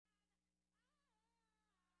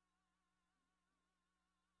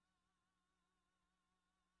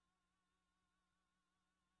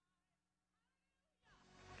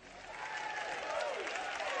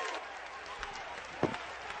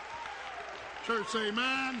Church say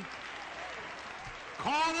amen.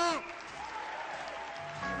 Caught up.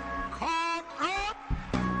 Caught up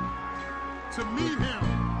to meet him.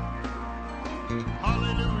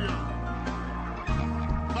 Hallelujah.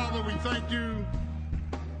 Father, we thank you.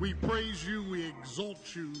 We praise you. We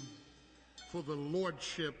exalt you for the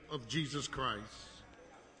lordship of Jesus Christ.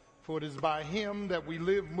 For it is by him that we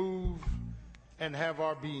live, move, and have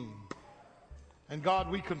our being. And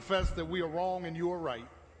God, we confess that we are wrong and you are right.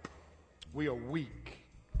 We are weak,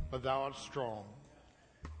 but thou art strong.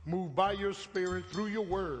 Move by your spirit through your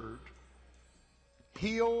word.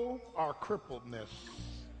 Heal our crippledness.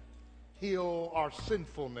 Heal our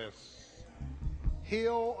sinfulness.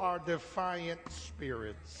 Heal our defiant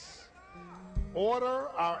spirits. Order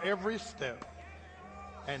our every step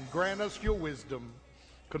and grant us your wisdom.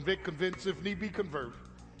 Convict, convince, if need be, convert.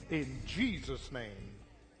 In Jesus' name,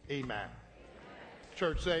 amen.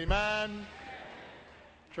 Church say amen.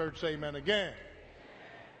 Church say amen again.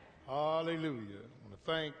 Hallelujah. I want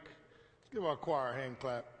to let's give our choir a hand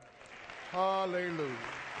clap. Hallelujah.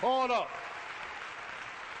 Caught up.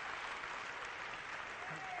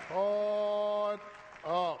 Caught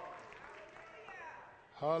up.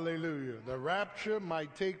 Hallelujah. The rapture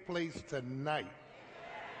might take place tonight.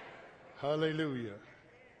 Hallelujah.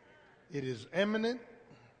 It is imminent.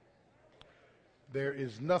 There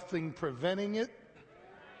is nothing preventing it.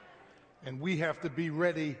 And we have to be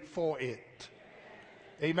ready for it.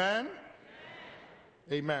 Amen?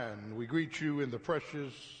 Amen. We greet you in the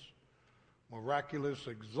precious, miraculous,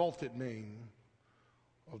 exalted name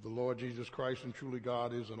of the Lord Jesus Christ. And truly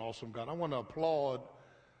God is an awesome God. I want to applaud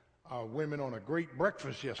our women on a great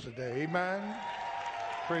breakfast yesterday. Amen.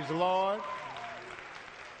 Praise the Lord.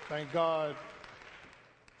 Thank God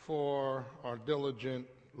for our diligent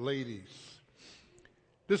ladies.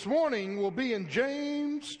 This morning we'll be in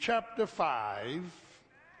James chapter 5.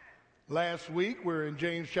 Last week we were in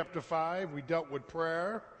James chapter 5. We dealt with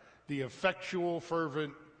prayer. The effectual,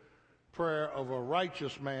 fervent prayer of a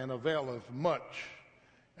righteous man availeth much,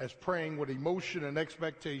 as praying with emotion and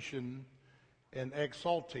expectation and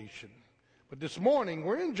exaltation. But this morning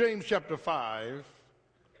we're in James chapter 5,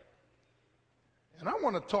 and I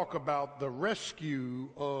want to talk about the rescue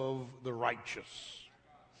of the righteous.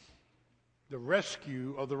 The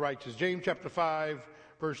rescue of the righteous. James chapter 5,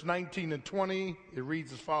 verse 19 and 20, it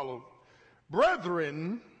reads as follows.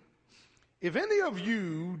 Brethren, if any of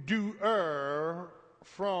you do err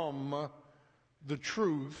from the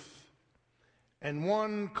truth, and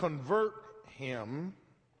one convert him,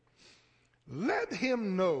 let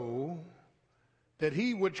him know that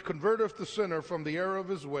he which converteth the sinner from the error of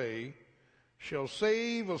his way shall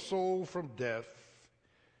save a soul from death,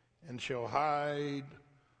 and shall hide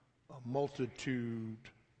a multitude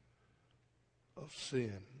of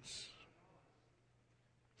sins.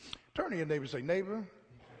 Turn to your neighbor and say, neighbor,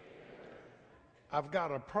 I've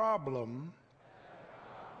got a problem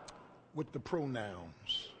with the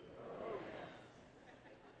pronouns.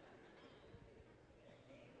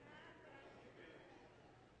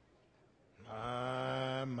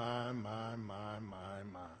 My.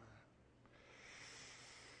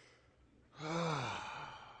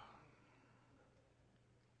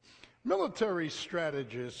 Military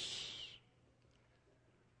strategists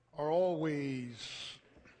are always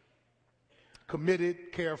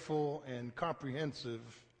committed, careful, and comprehensive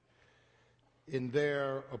in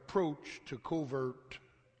their approach to covert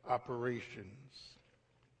operations.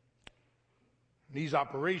 These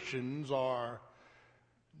operations are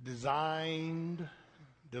designed,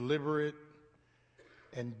 deliberate,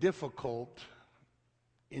 and difficult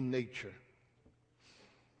in nature.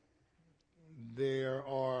 There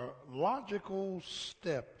are logical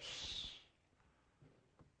steps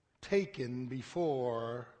taken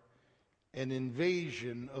before an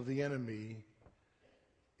invasion of the enemy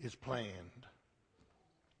is planned.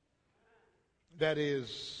 That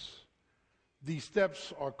is, these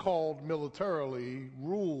steps are called militarily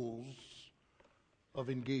rules of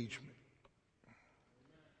engagement.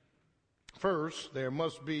 First, there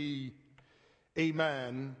must be a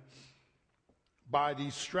man by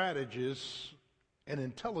these strategists an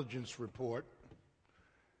intelligence report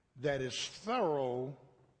that is thorough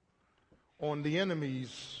on the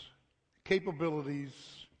enemy's capabilities,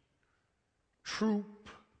 troop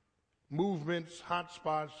movements,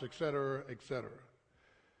 hotspots, etc., etc.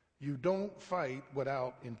 You don't fight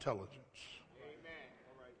without intelligence. Amen.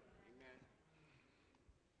 All right. Amen.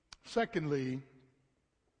 Secondly,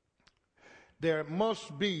 there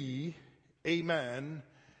must be, amen,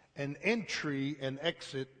 an entry and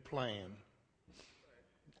exit plan.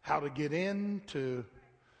 How to get into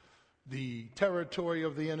the territory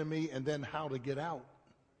of the enemy and then how to get out.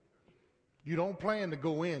 You don't plan to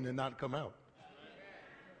go in and not come out.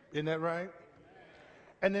 Isn't that right?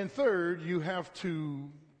 And then third, you have to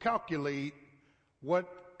calculate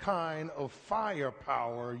what kind of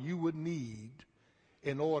firepower you would need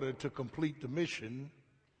in order to complete the mission.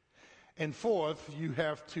 And fourth, you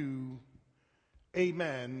have to,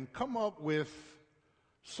 amen, come up with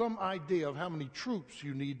some idea of how many troops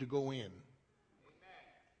you need to go in.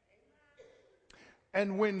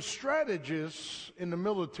 And when strategists in the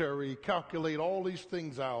military calculate all these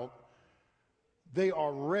things out, they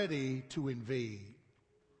are ready to invade.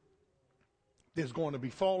 There's going to be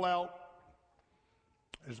fallout.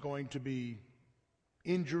 There's going to be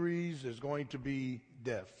injuries. There's going to be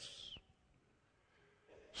deaths.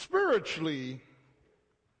 Spiritually,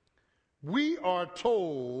 we are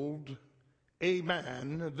told,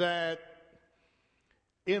 amen, that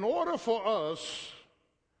in order for us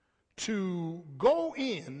to go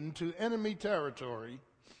into enemy territory,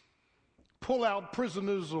 pull out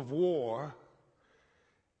prisoners of war,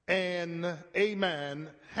 and, amen,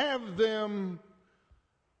 have them,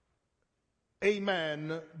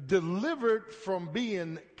 amen, delivered from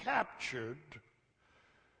being captured,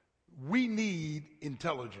 we need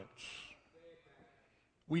intelligence.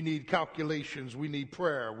 We need calculations. We need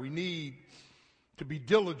prayer. We need to be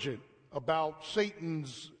diligent about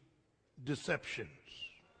Satan's deceptions.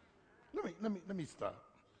 Let me stop.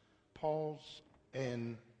 Pause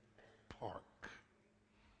and park.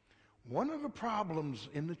 One of the problems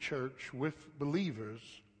in the church with believers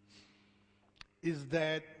is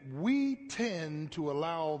that we tend to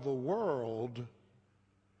allow the world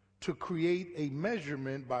to create a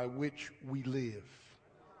measurement by which we live.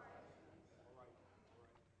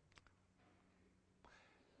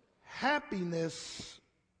 Happiness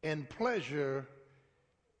and pleasure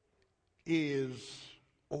is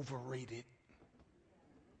overrated.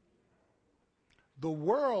 The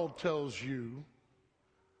world tells you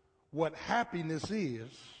what happiness is,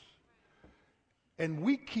 and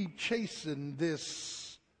we keep chasing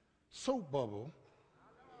this soap bubble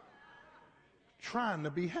trying to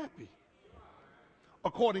be happy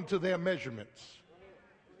according to their measurements.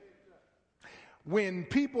 When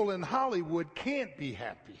people in Hollywood can't be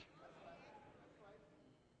happy,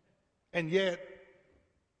 and yet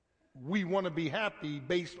we want to be happy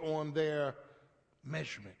based on their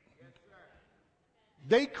measurement.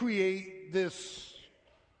 They create this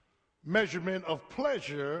measurement of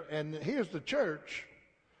pleasure, and here's the church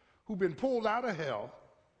who've been pulled out of hell.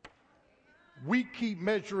 We keep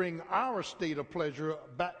measuring our state of pleasure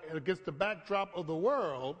back against the backdrop of the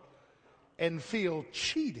world and feel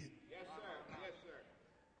cheated. Yes, sir. Yes,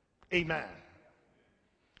 sir. Amen.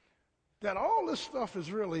 That all this stuff is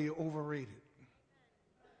really overrated.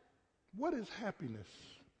 What is happiness?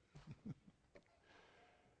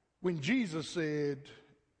 When Jesus said,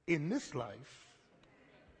 in this life,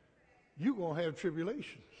 you're going to have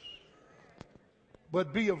tribulations.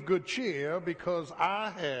 But be of good cheer, because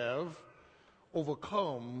I have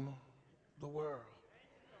overcome the world.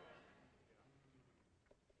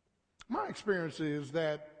 My experience is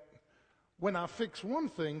that when I fix one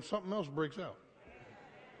thing, something else breaks out.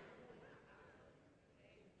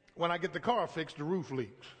 When I get the car fixed, the roof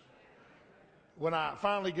leaks. When I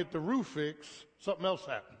finally get the roof fixed, something else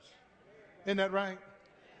happens. Isn't that right?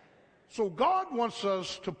 So God wants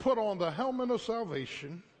us to put on the helmet of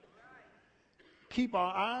salvation, keep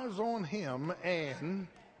our eyes on Him, and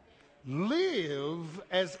live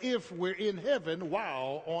as if we're in heaven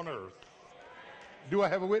while on earth. Do I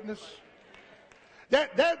have a witness?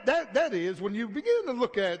 That is, when you begin to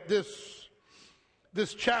look at this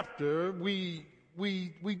chapter, we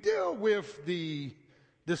deal with the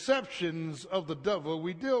deceptions of the devil.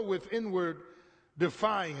 We deal with inward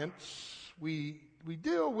defiance. We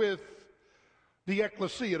deal with the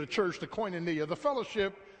ecclesia, the church, the koinonia, the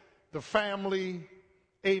fellowship, the family,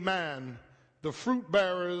 amen, the fruit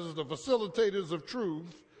bearers, the facilitators of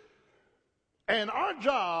truth. And our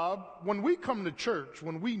job, when we come to church,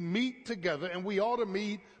 when we meet together, and we ought to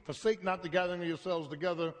meet, forsake not the gathering of yourselves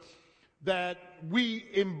together, that we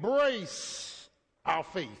embrace our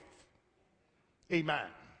faith. Amen.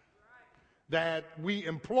 That we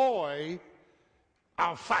employ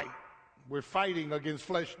our fight. We're fighting against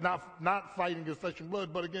flesh, not fighting against flesh and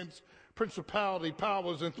blood, but against principality,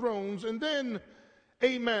 powers, and thrones. And then,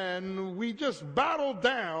 amen, we just battle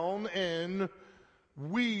down and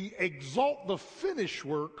we exalt the finished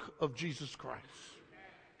work of Jesus Christ.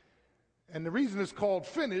 And the reason it's called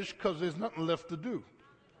finished, because there's nothing left to do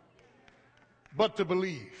but to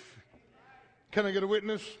believe. Can I get a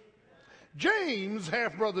witness? James,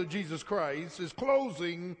 half-brother of Jesus Christ, is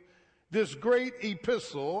closing this great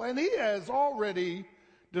epistle, and he has already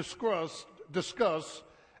discussed discuss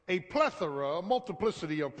a plethora, a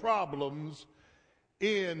multiplicity of problems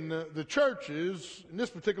in the churches, in this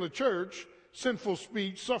particular church: sinful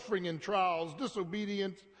speech, suffering and trials,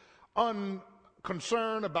 disobedience,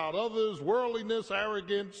 unconcern about others, worldliness,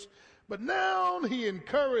 arrogance. But now he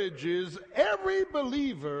encourages every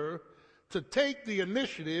believer to take the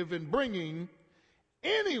initiative in bringing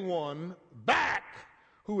anyone back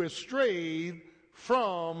who has strayed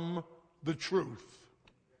from the truth.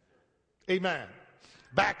 Amen.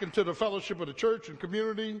 Back into the fellowship of the church and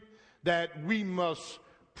community, that we must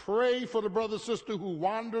pray for the brother, sister who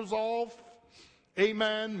wanders off.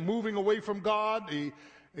 Amen. Moving away from God, the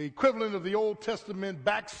equivalent of the Old Testament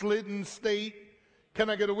backslidden state. Can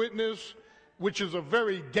I get a witness? Which is a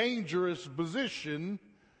very dangerous position,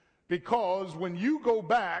 because when you go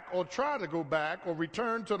back or try to go back or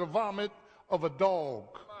return to the vomit of a dog,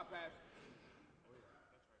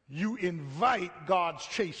 you invite God's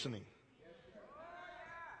chastening.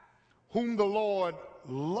 Whom the Lord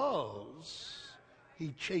loves,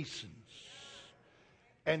 he chastens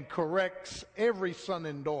and corrects every son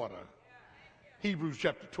and daughter. Hebrews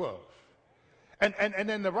chapter 12. And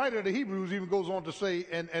then the writer of the Hebrews even goes on to say,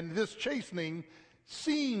 and this chastening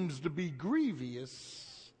seems to be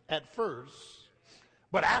grievous at first,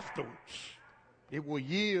 but afterwards it will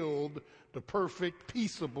yield the perfect,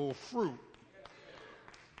 peaceable fruit.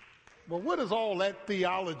 Well, what does all that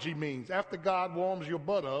theology mean? After God warms your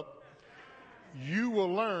butt up, you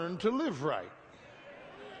will learn to live right.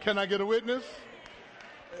 Can I get a witness?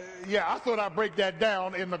 Yeah, I thought I'd break that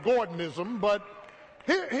down in the Gordonism, but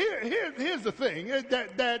here's the thing,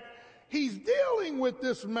 that he's dealing with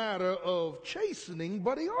this matter of chastening,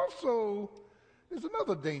 but he also, there's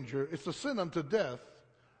another danger. It's a sin unto death,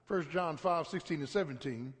 1 John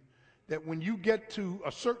 5:16-17, that when you get to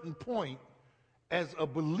a certain point as a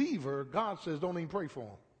believer, God says don't even pray for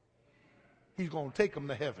them. He's going to take them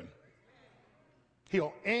to heaven.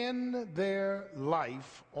 He'll end their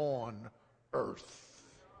life on earth.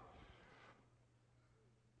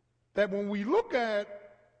 That when we look at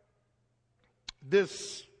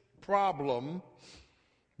this problem,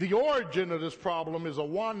 the origin of this problem is a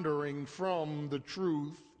wandering from the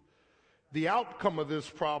truth. The outcome of this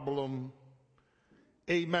problem,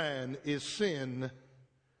 amen, is sin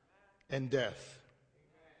and death.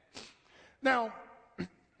 Now,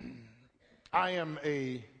 I am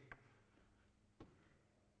a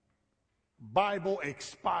Bible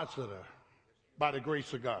expositor by the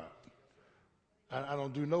grace of God. I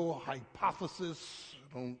don't do no hypothesis.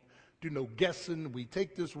 I don't do no guessing. We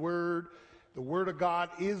take this word. The word of God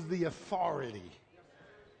is the authority.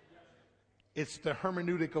 It's the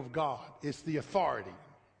hermeneutic of God. It's the authority.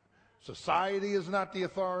 Society is not the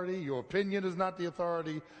authority. Your opinion is not the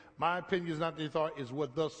authority. My opinion is not the authority. It's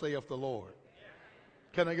what thus saith the Lord.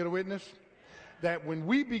 Can I get a witness? That when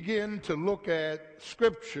we begin to look at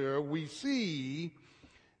Scripture, we see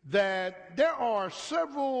that there are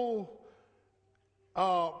several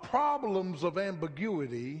problems of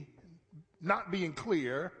ambiguity, not being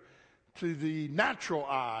clear to the natural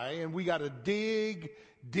eye, and we got to dig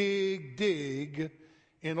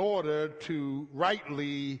in order to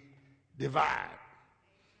rightly divide.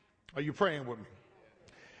 Are you praying with me?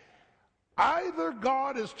 Either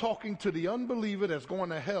God is talking to the unbeliever that's going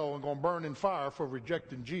to hell and going to burn in fire for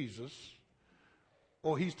rejecting Jesus,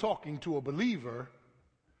 or he's talking to a believer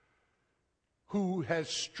who has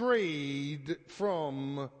strayed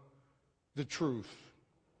from the truth.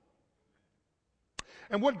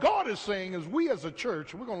 And what God is saying is, we as a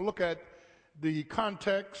church, we're going to look at the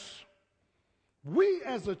context. We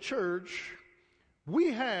as a church,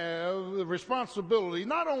 we have the responsibility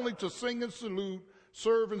not only to sing and salute,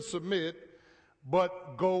 serve and submit,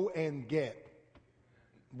 but go and get.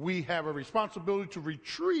 We have a responsibility to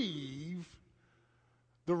retrieve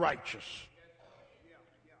the righteous.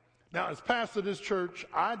 Now, as pastor of this church,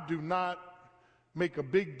 I do not make a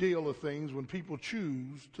big deal of things when people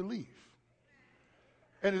choose to leave.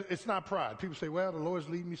 And it's not pride. People say, well, the Lord's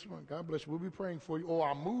leading me somewhere. God bless you. We'll be praying for you. Or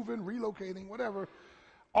I'm moving, relocating, whatever.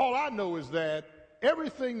 All I know is that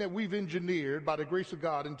everything that we've engineered by the grace of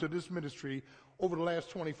God into this ministry over the last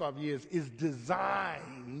 25 years is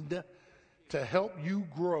designed to help you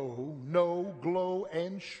grow, know, glow,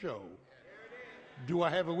 and show. Do I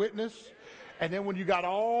have a witness? And then when you got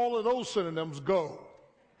all of those synonyms, go.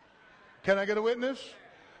 Can I get a witness?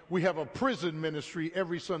 We have a prison ministry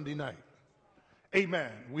every Sunday night.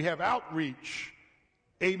 Amen. We have outreach,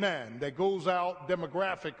 amen, that goes out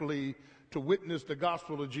demographically to witness the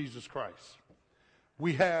gospel of Jesus Christ.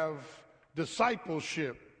 We have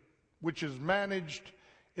discipleship, which is managed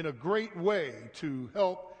in a great way to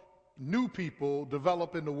help new people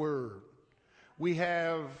develop in the Word. We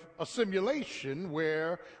have a simulation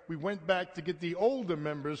where we went back to get the older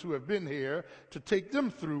members who have been here to take them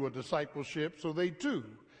through a discipleship so they too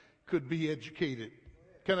could be educated.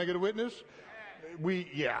 Can I get a witness? We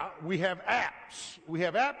have apps. We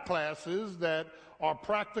have app classes that are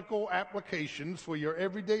practical applications for your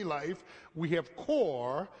everyday life. We have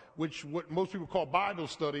CORE, which what most people call Bible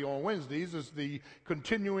study on Wednesdays, is the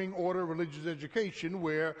continuing order of religious education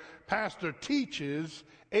where pastor teaches,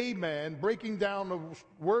 amen, breaking down the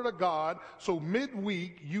word of God. So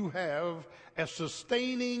midweek you have a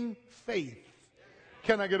sustaining faith.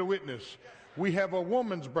 Can I get a witness? We have a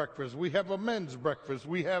woman's breakfast. We have a men's breakfast.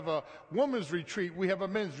 We have a woman's retreat. We have a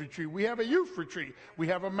men's retreat. We have a youth retreat. We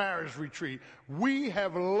have a marriage retreat. We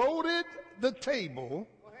have loaded the table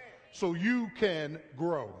so you can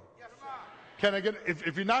grow. Can I get,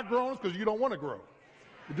 if you're not growing, it's because you don't want to grow.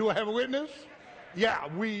 Do I have a witness?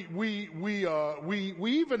 Yeah, we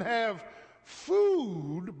even have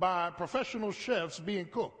food by professional chefs being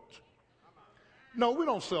cooked. No, we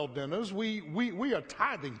don't sell dinners. We are a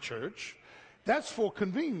tithing church. That's for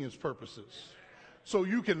convenience purposes. So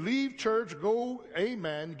you can leave church, go,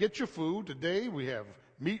 amen, get your food. Today we have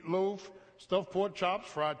meatloaf, stuffed pork chops,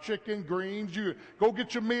 fried chicken, greens. You go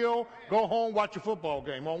get your meal, go home, watch your football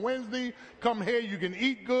game. On Wednesday, come here, you can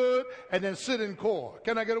eat good, and then sit in CORE.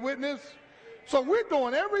 Can I get a witness? So we're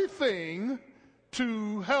doing everything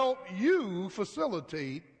to help you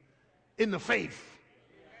facilitate in the faith.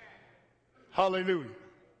 Hallelujah.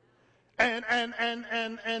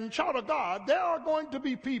 And child of God, there are going to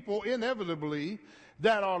be people inevitably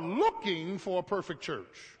that are looking for a perfect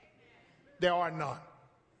church. There are none.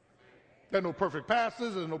 There are no perfect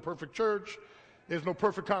pastors. There's no perfect church. There's no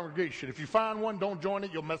perfect congregation. If you find one, don't join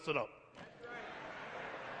it. You'll mess it up.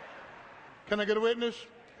 Can I get a witness?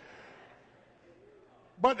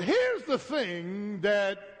 But here's the thing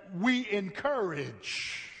that we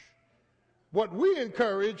encourage. What we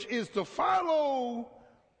encourage is to follow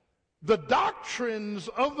the doctrines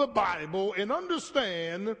of the Bible and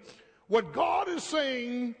understand what God is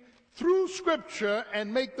saying through Scripture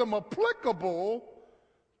and make them applicable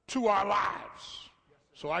to our lives.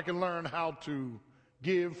 So I can learn how to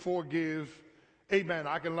give, forgive. Amen.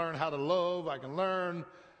 I can learn how to love. I can learn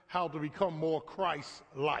how to become more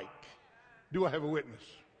Christ-like. Do I have a witness?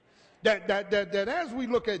 That as we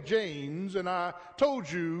look at James, and I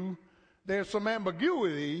told you there's some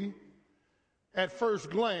ambiguity at first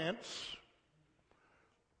glance,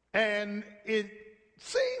 and it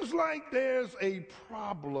seems like there's a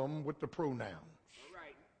problem with the pronouns.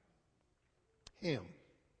 Right. Him.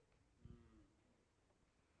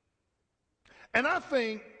 And I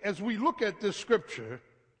think as we look at this scripture,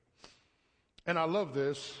 and I love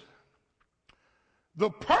this, the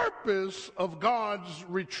purpose of God's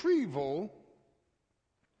retrieval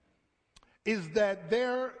is that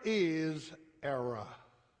there is error.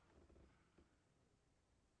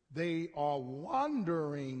 They are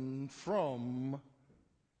wandering from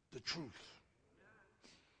the truth.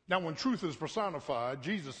 Now, when truth is personified,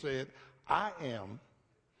 Jesus said, I am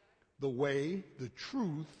the way, the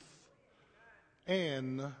truth,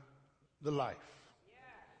 and the life.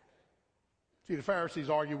 See, the Pharisees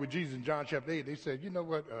argued with Jesus in John chapter 8. They said, you know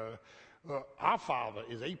what, our father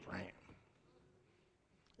is Abraham.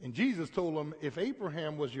 And Jesus told them, if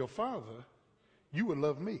Abraham was your father, you would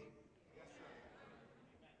love me.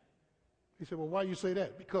 He said, well, why you say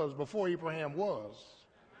that? Because before Abraham was,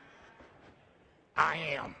 I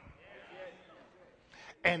am.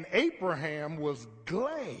 And Abraham was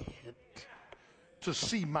glad to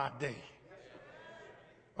see my day.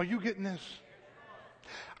 Are you getting this?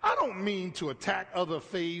 I don't mean to attack other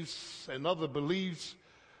faiths and other beliefs,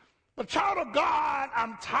 but child of God,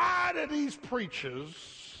 I'm tired of these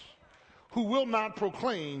preachers who will not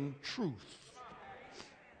proclaim truth.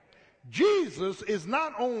 Jesus is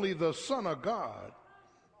not only the Son of God,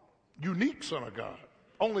 unique Son of God,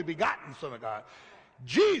 only begotten Son of God.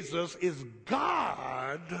 Jesus is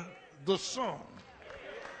God the Son.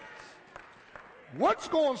 What's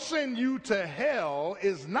going to send you to hell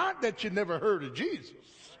is not that you never heard of Jesus.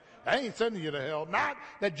 I ain't sending you to hell. Not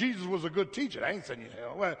that Jesus was a good teacher. I ain't sending you to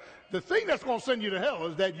hell. Well, the thing that's going to send you to hell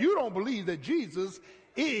is that you don't believe that Jesus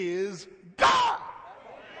is God,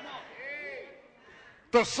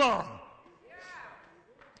 the Son.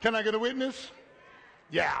 Can I get a witness?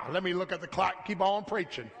 Yeah, let me look at the clock. Keep on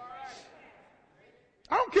preaching.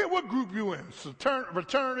 I don't care what group you in,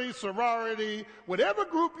 fraternity, sorority, whatever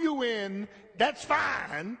group you in, that's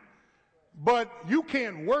fine, but you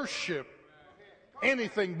can't worship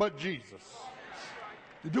anything but Jesus.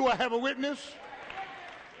 Do I have a witness?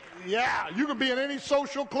 Yeah, you can be in any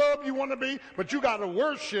social club you want to be, but you got to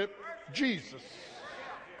worship Jesus.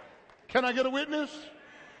 Can I get a witness?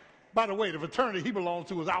 By the way, the fraternity he belongs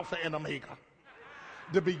to is Alpha and Omega,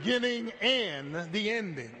 the beginning and the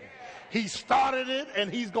ending. He started it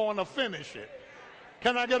and he's going to finish it.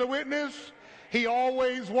 Can I get a witness? He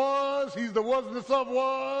always was. He's the wasness of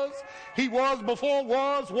was. He was before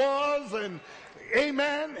was, and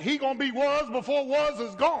amen. He gonna be was before was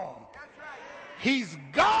is gone. He's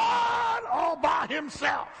God all by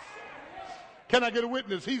himself. Can I get a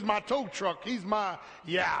witness? He's my tow truck. He's my,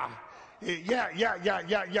 yeah.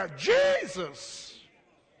 Jesus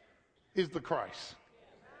is the Christ.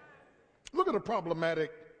 Look at the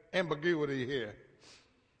problematic ambiguity here.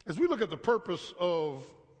 As we look at the purpose of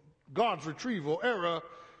God's retrieval era,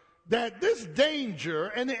 that this danger,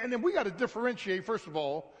 and then we got to differentiate, first of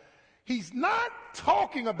all, he's not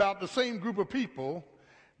talking about the same group of people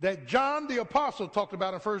that John the Apostle talked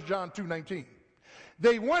about in 1 John 2:19.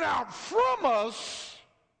 They went out from us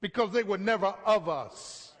because they were never of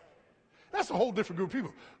us. That's a whole different group of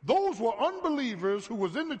people. Those were unbelievers who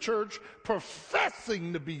was in the church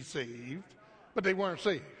professing to be saved, but they weren't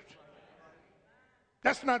saved.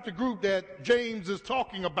 That's not the group that James is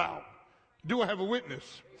talking about. Do I have a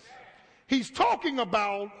witness? He's talking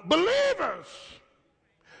about believers,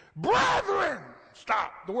 brethren.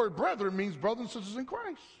 Stop. The word brethren means brothers and sisters in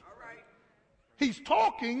Christ. All right. He's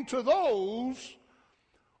talking to those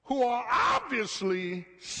who are obviously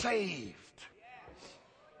saved.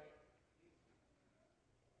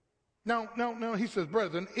 Now, he says,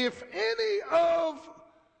 brethren, if any of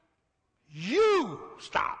you,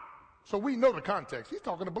 stop. So we know the context. He's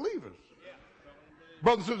talking to believers.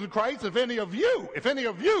 Brothers and sisters in Christ, if any of you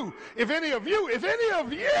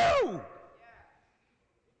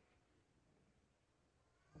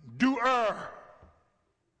do err.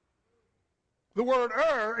 The word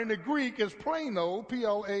err in the Greek is plano,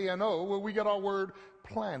 P-L-A-N-O, where we get our word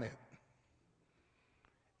planet.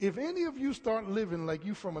 If any of you start living like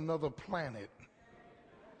you from another planet,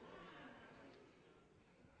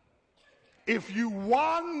 if you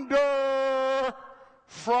wander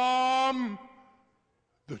from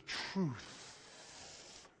the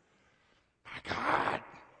truth, my God,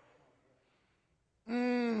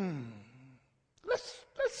 let's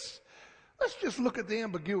just look at the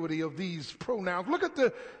ambiguity of these pronouns. Look at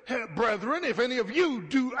the brethren, if any of you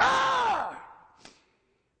do err.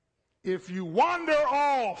 If you wander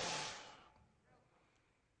off.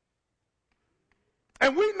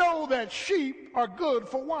 And we know that sheep are good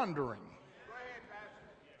for wandering.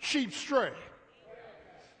 Sheep stray.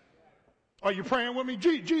 Are you praying with me?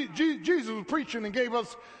 Jesus was preaching and gave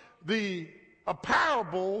us a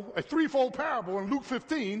parable, a threefold parable in Luke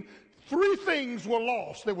 15. Three things were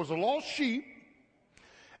lost. There was a lost sheep.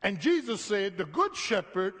 And Jesus said the good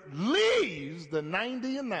shepherd leaves the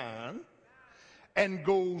 99 and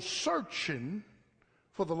goes searching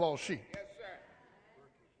for the lost sheep. Yes, sir.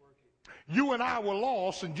 You and I were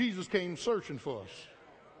lost, and Jesus came searching for us.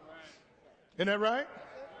 Isn't that right?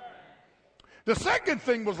 The second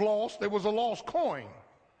thing was lost. There was a lost coin.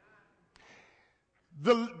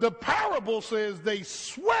 The parable says they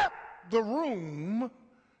swept the room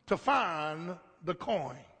to find the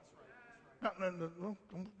coin. No,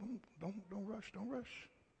 don't rush. Don't rush.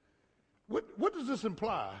 What does this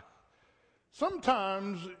imply?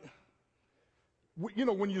 Sometimes,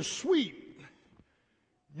 when you sweep,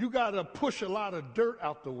 you got to push a lot of dirt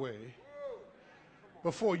out the way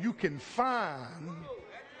before you can find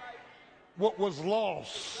what was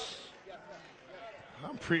lost.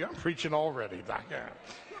 I'm preaching already, Doctor.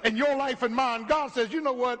 In your life and mine, God says, you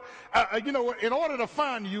know what? In order to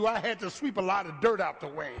find you, I had to sweep a lot of dirt out the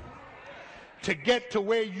way to get to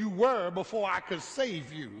where you were before I could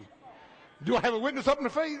save you. Do I have a witness up in the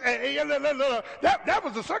face? That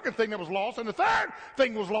was the second thing that was lost. And the third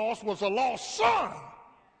thing was a lost son.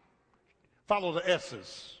 Follow the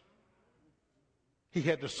S's. He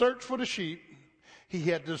had to search for the sheep. He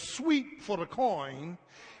had to sweep for the coin.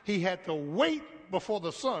 He had to wait before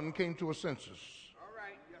the son came to his senses. All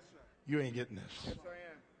right. Yes, sir. You ain't getting this. Yes,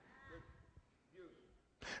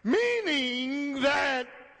 I am. Meaning that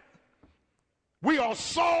we are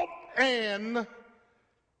salt and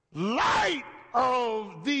light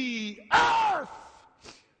of the earth.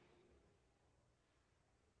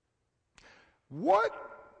 What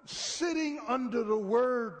sitting under the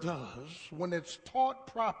word does when it's taught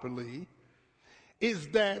properly is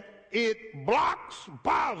that it blocks,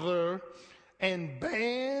 bothers, and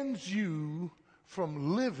bans you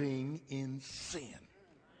from living in sin.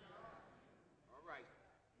 All right.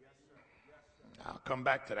 Yes, sir. Yes, sir. I'll come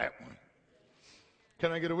back to that one.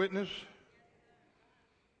 Can I get a witness?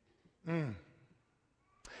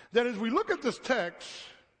 That as we look at this text,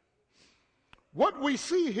 what we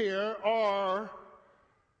see here are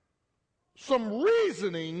some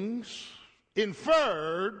reasonings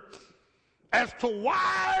inferred as to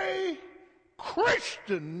why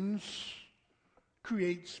Christians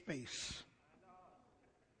create space.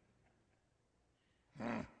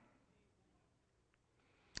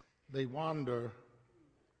 They wander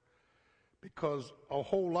because a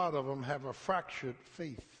whole lot of them have a fractured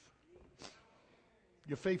faith.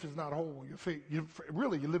 Your faith is not whole. Your faith, you're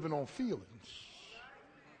living on feelings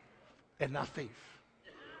and not faith.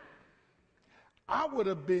 I would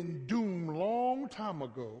have been doomed long time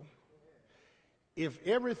ago if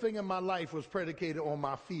everything in my life was predicated on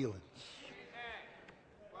my feelings.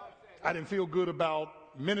 I didn't feel good about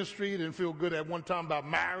ministry, didn't feel good at one time about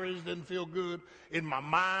marriage, didn't feel good in my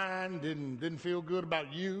mind, didn't feel good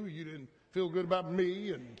about you, you didn't feel good about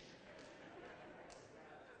me, and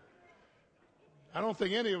I don't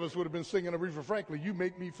think any of us would have been singing Aretha Franklin, "You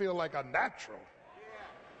Make Me Feel Like a Natural."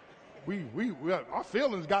 Our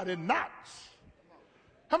feelings got in knots.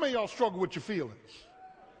 How many of y'all struggle with your feelings?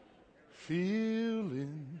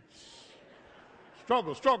 Feelings.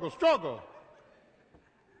 Struggle.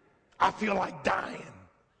 I feel like dying.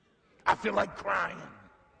 I feel like crying.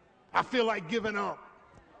 I feel like giving up.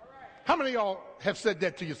 How many of y'all have said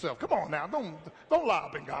that to yourself? Come on now, don't lie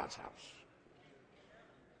up in God's house.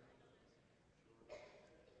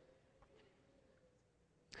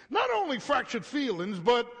 Not only fractured feelings,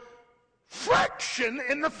 but friction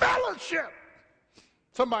in the fellowship.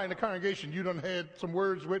 Somebody in the congregation, you done had some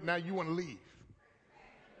words with, now you want to leave.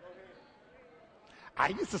 I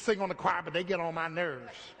used to sing on the choir, but they get on my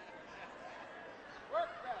nerves.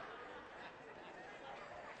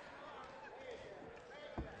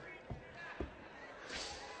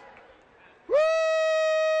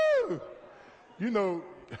 Woo! You know,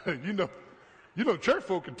 church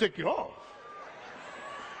folk can tick you off.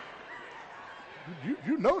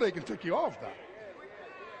 You know they can tick you off now.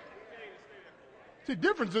 See,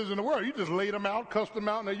 differences in the world, you just laid them out, cussed them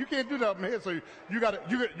out. Now you can't do that in here, so you got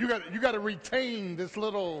to retain this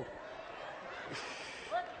little.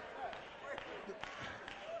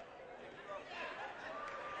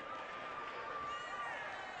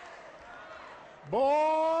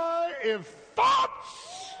 Boy, if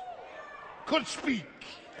thoughts could speak.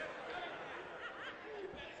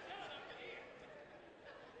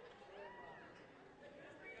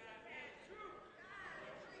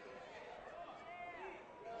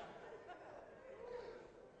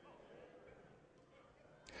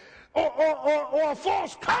 Or a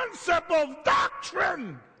false concept of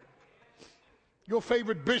doctrine. Your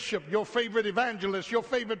favorite bishop, your favorite evangelist, your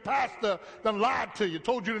favorite pastor done lied to you,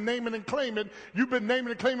 told you to name it and claim it. You've been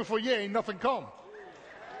naming and claiming for a year, ain't nothing come.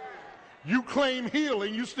 You claim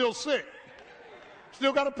healing, you still sick.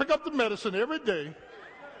 Still got to pick up the medicine every day.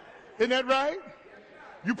 Isn't that right?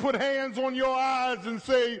 You put hands on your eyes and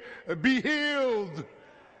say, "Be healed,"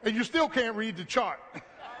 and you still can't read the chart.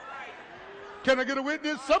 Can I get a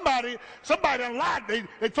witness? Somebody done lied.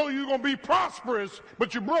 They told you you're going to be prosperous,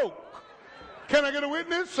 but you're broke. Can I get a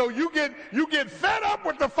witness? So you get fed up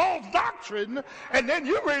with the false doctrine, and then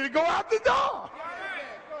you're ready to go out the door.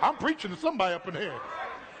 I'm preaching to somebody up in here.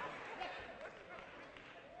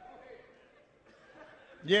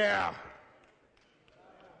 Yeah.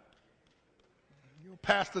 Your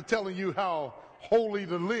pastor telling you how holy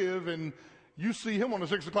to live, and you see him on the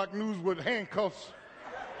 6 o'clock news with handcuffs,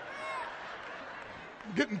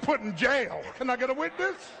 getting put in jail. Can I get a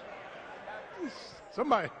witness?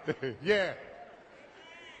 Somebody, yeah.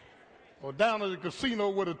 Or down at the casino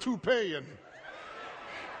with a toupee and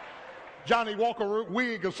Johnny Walker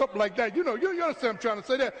wig or something like that. You understand what I'm trying to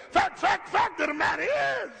say there. Fact of the matter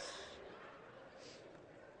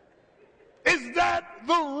is that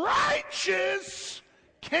the righteous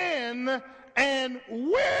can and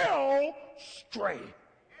will stray.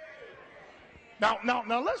 Now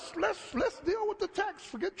let's deal with the text.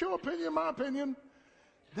 Forget your opinion, my opinion.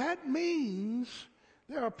 That means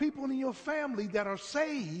there are people in your family that are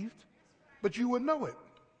saved, but you wouldn't know it.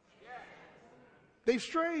 They've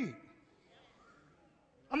strayed.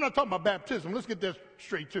 I'm not talking about baptism. Let's get that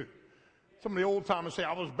straight too. Some of the old timers say,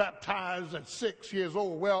 "I was baptized at 6 years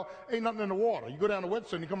old." Well, ain't nothing in the water. You go down to wet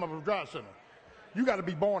center, you come up with a dry center. You got to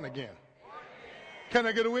be born again. Can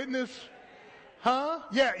I get a witness? Huh?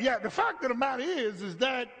 Yeah. The fact of the matter is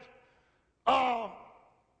that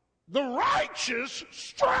the righteous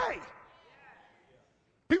stray.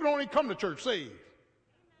 People don't even come to church saved.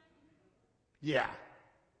 Yeah.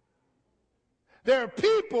 There are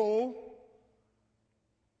people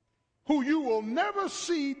who you will never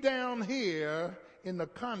see down here in the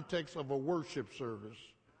context of a worship service,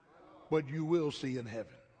 but you will see in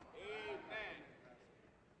heaven.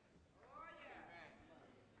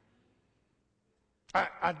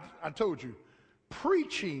 I told you,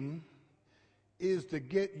 preaching is to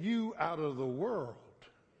get you out of the world,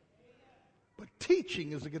 but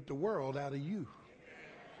teaching is to get the world out of you.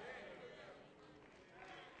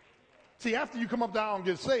 See, after you come up down and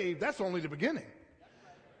get saved, that's only the beginning.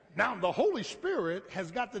 Now, the Holy Spirit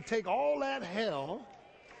has got to take all that hell,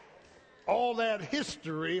 all that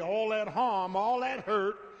history, all that harm, all that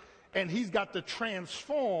hurt, and he's got to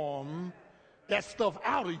transform that stuff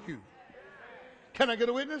out of you. Can I get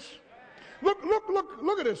a witness? Look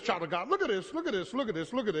at this, child of God. Look at this.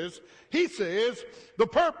 He says, the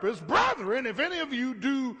purpose, brethren, if any of you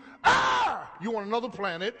do you on another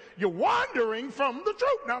planet, you're wandering from the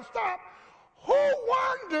truth. Now stop. Who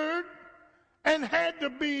wandered and had to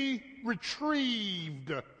be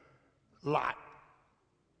retrieved? Lot.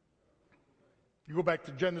 You go back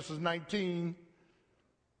to Genesis 19.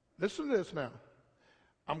 Listen to this now.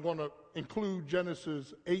 I'm going to include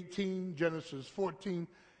Genesis 18, Genesis 14.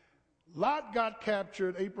 Lot got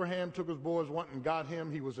captured. Abraham took his boys, went and got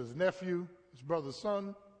him. He was his nephew, his brother's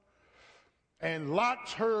son. And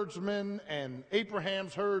Lot's herdsmen and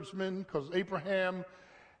Abraham's herdsmen, because Abraham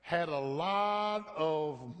had a lot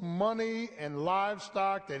of money and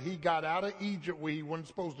livestock that he got out of Egypt where he wasn't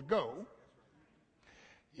supposed to go.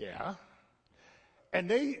 Yeah. And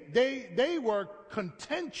they were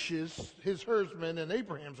contentious, his herdsmen and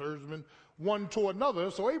Abraham's herdsmen, one to another.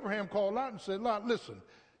 So Abraham called Lot and said, Lot, listen,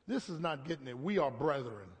 this is not getting it. We are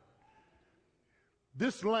brethren.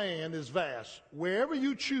 This land is vast. Wherever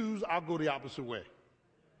you choose, I'll go the opposite way.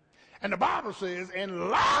 And the Bible says, and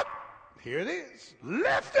Lot, here it is,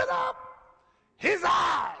 lifted up his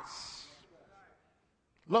eyes.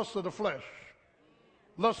 Lust of the flesh,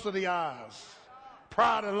 lust of the eyes,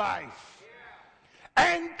 pride of life.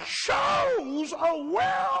 And chose a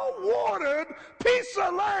well-watered piece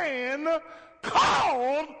of land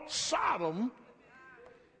called Sodom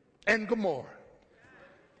and Gomorrah.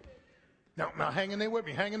 Now hang in there with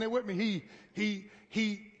me.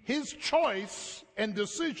 His choice and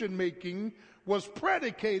decision making was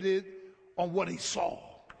predicated on what he saw.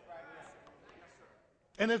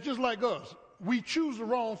 And it's just like us. We choose the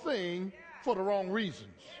wrong thing for the wrong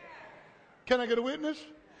reasons. Can I get a witness?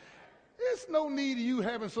 There's no need of you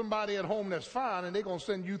having somebody at home that's fine and they're going to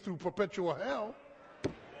send you through perpetual hell.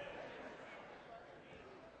 Amen.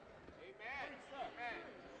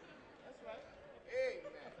 That's right.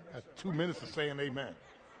 Amen. I got 2 minutes of saying amen.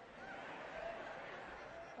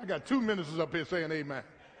 I got 2 ministers up here saying amen.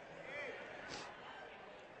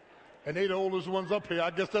 And they the oldest ones up here.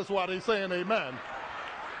 I guess that's why they saying amen.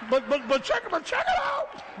 But check it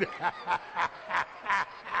out.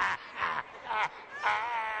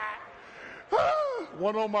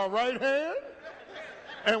 One on my right hand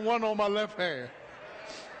and one on my left hand.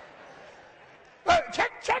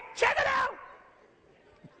 Check it out.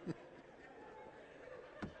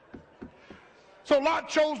 So Lot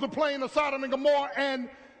chose the plain of Sodom and Gomorrah, and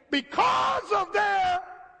because of their,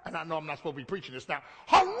 and I know I'm not supposed to be preaching this now,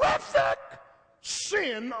 horrific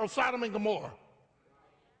sin of Sodom and Gomorrah,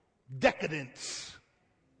 decadence,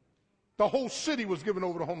 the whole city was given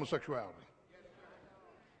over to homosexuality.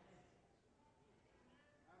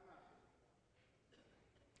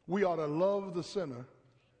 We ought to love the sinner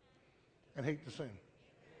and hate the sin.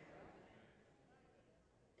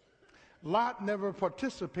 Lot never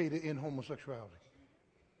participated in homosexuality.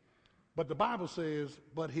 But the Bible says,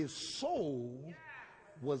 but his soul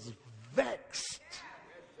was vexed.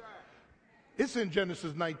 It's in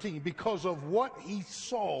Genesis 19 because of what he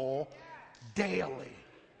saw daily.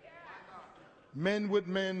 Men with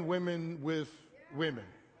men, women with women.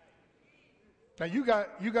 Now you got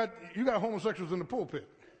homosexuals in the pulpit.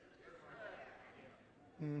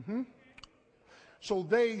 Mm-hmm. So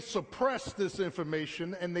they suppress this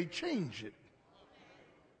information and they change it.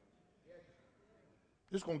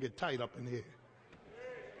 It's going to get tight up in here.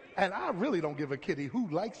 And I really don't give a kitty who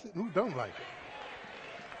likes it and who don't like it.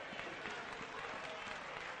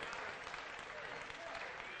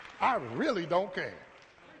 I really don't care.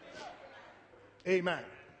 Amen.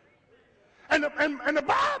 And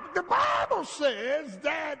the Bible says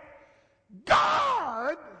that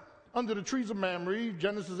God, under the trees of Mamre,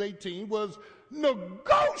 Genesis 18, was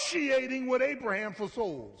negotiating with Abraham for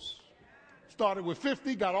souls. Started with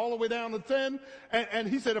 50, got all the way down to 10, and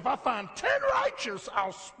he said, if I find 10 righteous,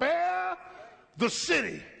 I'll spare the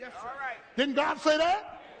city. Yes, all right. Didn't God say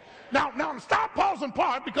that? Now stop, pause, and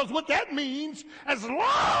part, because what that means, as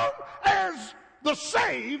long as the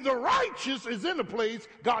saved, the righteous is in the place,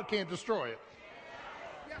 God can't destroy it.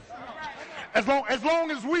 Yes, all right. As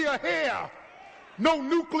long as we are here, no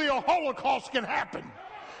nuclear holocaust can happen.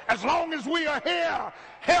 As long as we are here,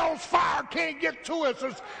 hell's fire can't get to us.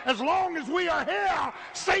 As long as we are here,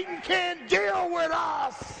 Satan can't deal with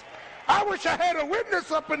us. I wish I had a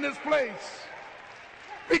witness up in this place.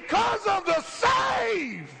 Because of the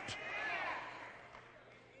saved,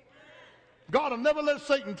 God will never let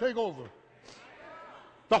Satan take over.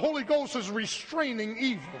 The Holy Ghost is restraining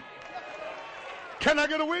evil. Can I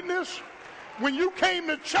get a witness? When you came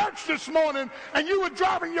to church this morning and you were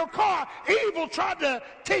driving your car, evil tried to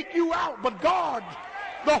take you out, but God,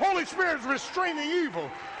 the Holy Spirit, is restraining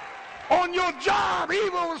evil. On your job,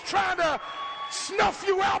 evil was trying to snuff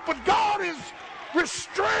you out, but God is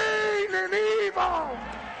restraining evil.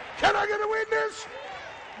 Can I get a witness?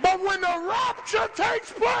 But when the rapture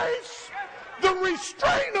takes place, the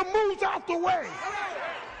restrainer moves out the way.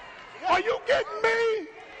 Are you getting me?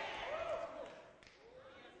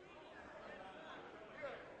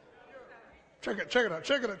 Check it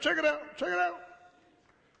out.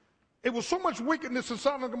 It was so much wickedness in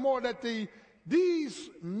Sodom and Gomorrah that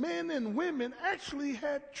these men and women actually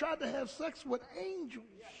had tried to have sex with angels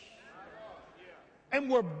and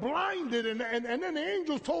were blinded, and then the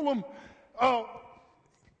angels told them,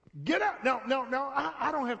 get out. Now,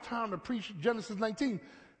 I don't have time to preach Genesis 19,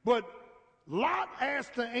 but Lot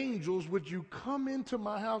asked the angels, would you come into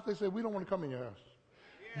my house? They said, we don't want to come in your house.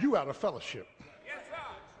 You out of fellowship.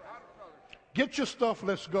 Get your stuff,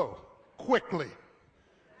 let's go, quickly.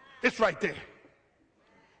 It's right there.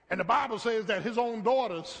 And the Bible says that his own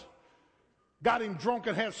daughters got him drunk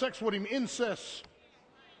and had sex with him, incest.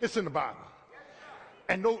 It's in the Bible.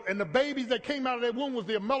 And the babies that came out of their womb was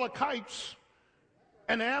the Amalekites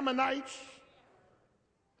and the Ammonites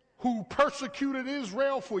who persecuted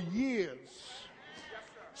Israel for years.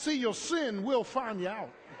 See, your sin will find you out.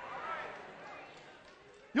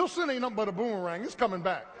 Your sin ain't nothing but a boomerang. It's coming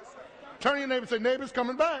back. Turn to your neighbor and say, neighbor, it's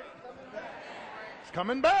coming back. It's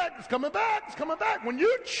coming back. It's coming back. It's coming back. When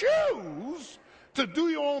you choose to do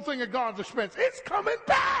your own thing at God's expense, it's coming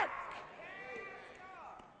back.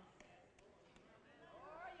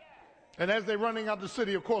 And as they're running out the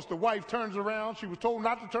city, of course, the wife turns around. She was told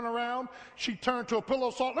not to turn around. She turned to a pillow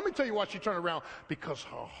of salt. Let me tell you why she turned around. Because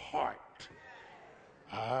her heart.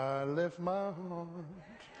 I left my heart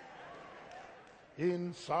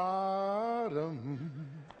in Sodom.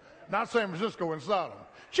 Not San Francisco, in Sodom.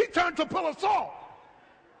 She turned to a pillow of salt.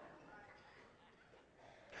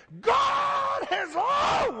 God has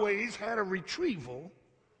always had a retrieval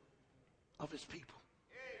of his people.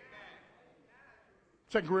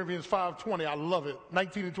 2 Corinthians 5:20, I love it,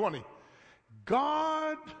 19 and 20.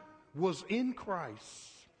 God was in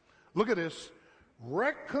Christ, look at this,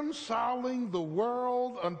 reconciling the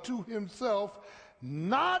world unto himself,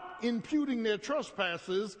 not imputing their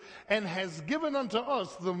trespasses, and has given unto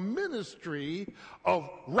us the ministry of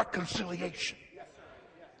reconciliation.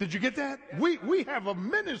 Did you get that? We have a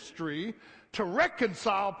ministry to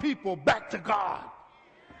reconcile people back to God.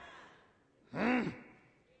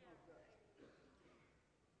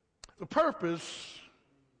 The purpose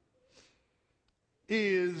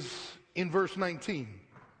is in verse 19.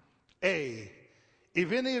 A,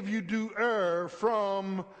 if any of you do err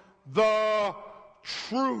from the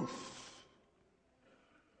truth.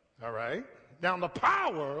 All right. Now, the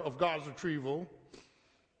power of God's retrieval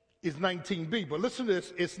is 19b. But listen to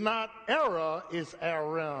this. It's not error, it's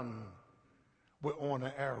Aaron. We're on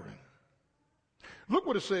an Aaron. Look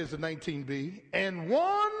what it says in 19b. And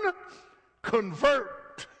one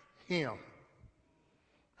convert him.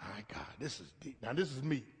 My God, this is deep. Now, this is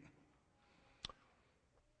meat.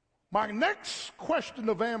 My next question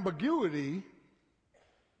of ambiguity: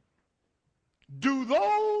 do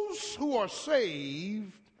those who are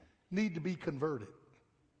saved need to be converted?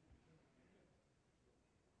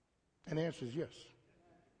 And the answer is yes.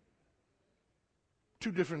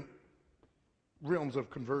 Two different realms of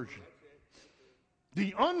conversion.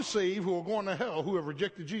 The unsaved who are going to hell, who have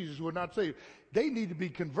rejected Jesus, who are not saved, they need to be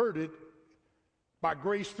converted by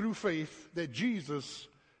grace through faith that Jesus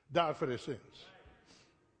died for their sins.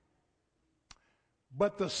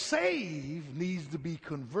 But the saved needs to be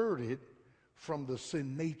converted from the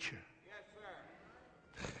sin nature. Yes,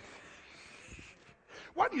 sir.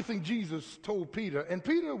 Why do you think Jesus told Peter, and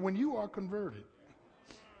Peter, when you are converted,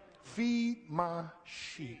 feed my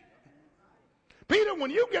sheep? Peter, when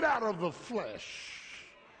you get out of the flesh,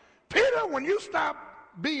 Peter, when you stop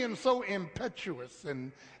being so impetuous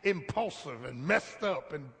and impulsive and messed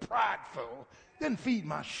up and prideful, then feed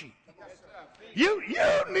my sheep. You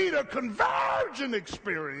need a conversion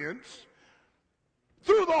experience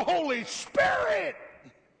through the Holy Spirit.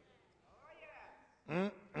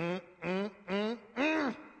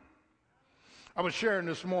 I was sharing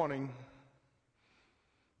this morning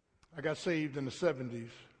I got saved in the 70s.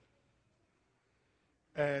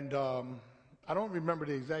 And I don't remember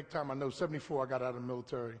the exact time. I know 74 I got out of the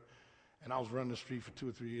military, and I was running the street for 2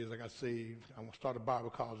 or 3 years. I got saved. I started Bible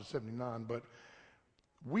college in 79. But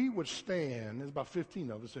we would stand, there's about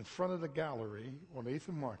 15 of us, in front of the gallery on 8th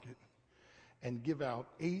and Market and give out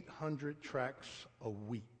 800 tracts a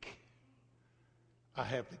week. I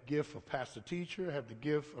have the gift of pastor teacher, I have the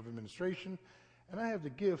gift of administration, and I have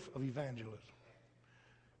the gift of evangelism.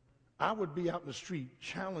 I would be out in the street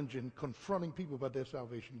challenging, confronting people about their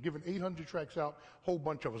salvation, giving 800 tracts out, whole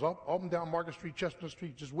bunch of us, up and down Market Street, Chestnut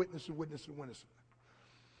Street, just witnessing.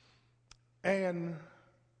 And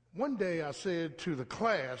one day I said to the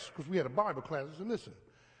class, because we had a Bible class, I said, listen,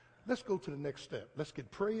 let's go to the next step. Let's get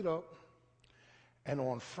prayed up, and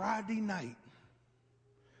on Friday night,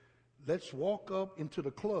 let's walk up into the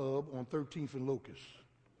club on 13th and Locust.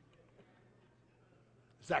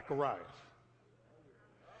 Zacharias.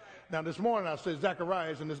 Now, this morning I said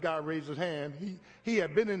Zacharias, and this guy raised his hand. He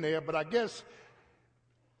had been in there, but I guess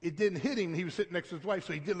it didn't hit him. He was sitting next to his wife,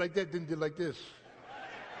 so he did like that, didn't do like this.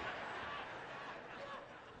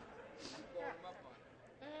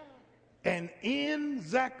 And in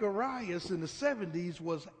Zacharias in the 70s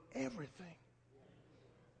was everything.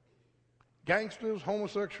 Gangsters,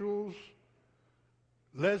 homosexuals,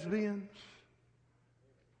 lesbians,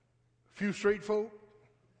 few straight folk.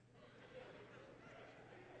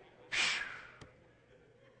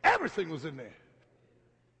 Everything was in there.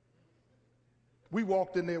 We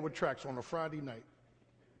walked in there with tracts on a Friday night,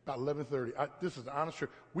 about 11:30. This is the honest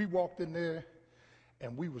truth. We walked in there,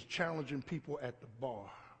 and we was challenging people at the bar.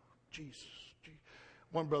 Jesus.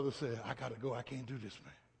 One brother said, I got to go. I can't do this,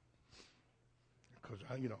 man. Because,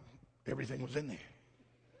 everything was in there.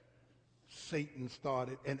 Satan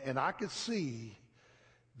started, and I could see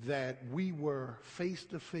that we were face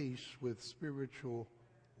to face with spiritual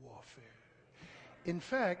warfare. In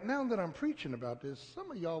fact, now that I'm preaching about this,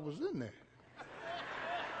 some of y'all was in there.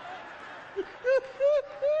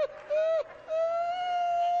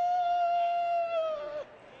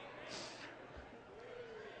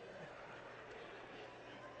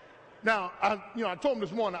 Now, I told him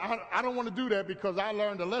this morning, I don't want to do that because I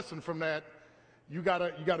learned a lesson from that. You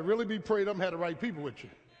gotta really be prayed up and have the right people with you.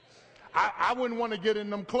 I wouldn't want to get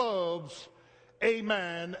in them clubs,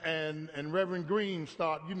 amen, and Reverend Green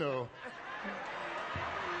start,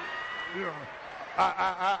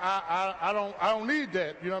 I don't need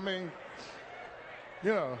that, you know what I mean?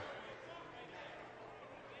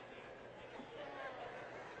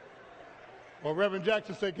 Or Reverend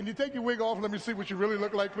Jackson said, can you take your wig off and let me see what you really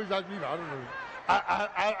look like, please? I don't know.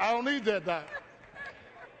 I don't need that, Doc.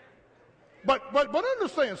 But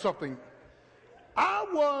understand something. I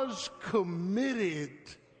was committed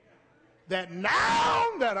that now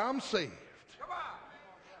that I'm saved,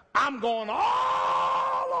 I'm going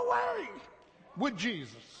all the way with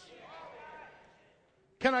Jesus.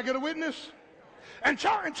 Can I get a witness? And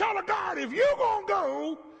child of God, if you're going to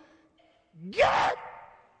go, get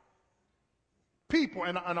people.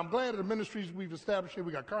 And I'm glad of the ministries we've established here.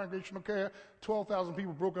 We got congregational care, 12,000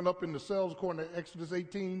 people broken up into cells according to Exodus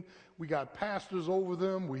 18. We got pastors over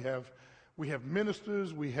them. We have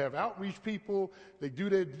ministers. We have outreach people. They do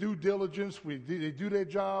their due diligence. They do their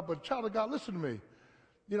job. But child of God, listen to me.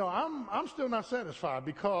 I'm still not satisfied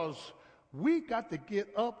because we got to get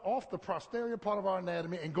up off the posterior part of our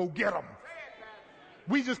anatomy and go get them.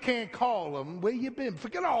 We just can't call them. Where you been?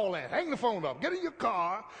 Forget all that. Hang the phone up. Get in your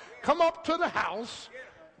car. Come up to the house.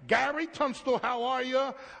 Gary Tunstall, how are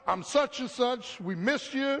you? I'm such and such. We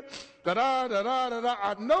missed you. Da-da-da-da-da-da.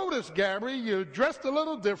 I noticed, Gary, you're dressed a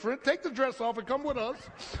little different. Take the dress off and come with us.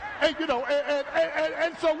 And,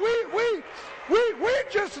 and so we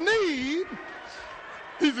just need...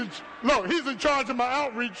 He's in charge of my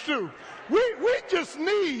outreach too. We just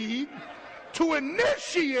need to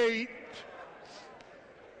initiate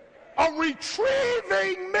a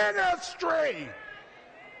retrieving ministry.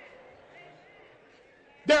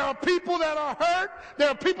 There are people that are hurt. There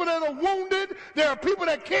are people that are wounded. There are people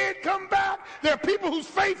that can't come back. There are people whose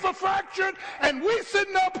faith are fractured. And we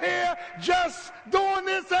sitting up here just doing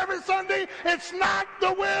this every Sunday. It's not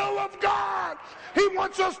the will of God. He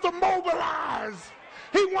wants us to mobilize.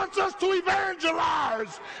 He wants us to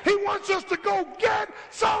evangelize. He wants us to go get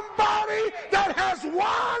somebody that has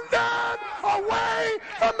wandered away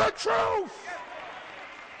from the truth.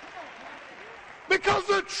 Because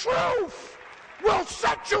the truth will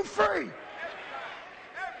set you free.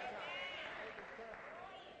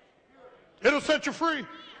 It'll set you free.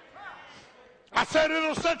 I said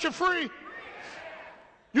it'll set you free.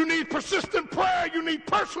 You need persistent prayer. You need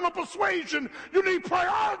personal persuasion. You need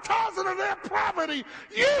prioritizing of their poverty.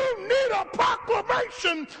 You need a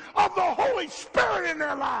proclamation of the Holy Spirit in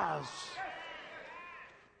their lives.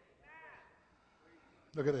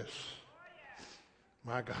 Look at this.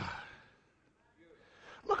 My God.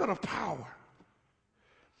 Look at the power.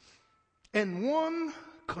 And one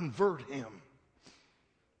convert him.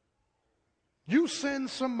 You send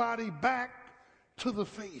somebody back to the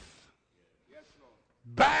faith.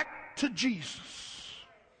 Back to Jesus.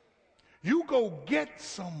 You go get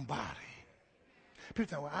somebody.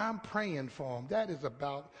 People say, well, I'm praying for them. That is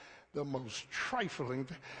about the most trifling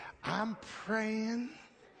thing. I'm praying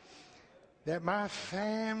that my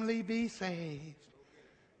family be saved.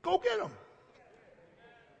 Go get them.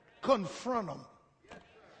 Confront them.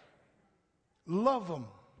 Love them.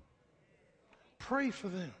 Pray for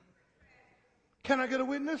them. Can I get a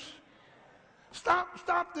witness?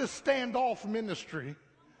 Stop this standoff ministry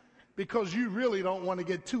because you really don't want to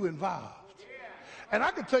get too involved. And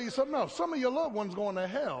I can tell you something else. Some of your loved ones going to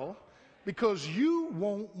hell because you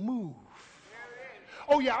won't move.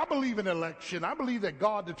 Oh, yeah, I believe in election. I believe that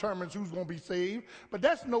God determines who's going to be saved, but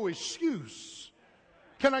that's no excuse.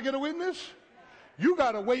 Can I get a witness? You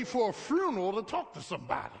got to wait for a funeral to talk to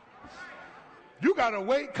somebody. You got to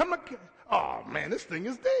wait. Come on. Oh, man, this thing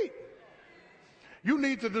is deep. You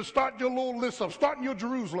need to just start your little list of starting your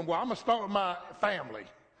Jerusalem. Well, I'm going to start with my family.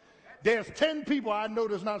 There's 10 people I know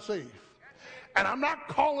that's not saved. And I'm not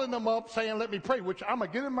calling them up saying, let me pray, which I'm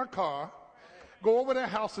going to get in my car, go over their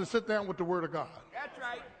house and sit down with the word of God. That's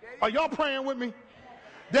right. Are y'all praying with me?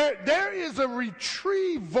 There is a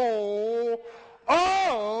retrieval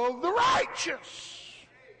of the righteous.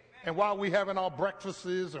 And while we having our breakfasts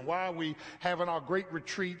and while we having our great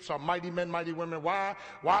retreats, our mighty men, mighty women, why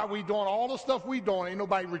are we doing all the stuff we doing? Ain't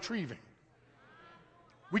nobody retrieving.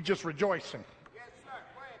 We just rejoicing. Yes, sir.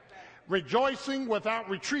 Go ahead, Pastor. Rejoicing without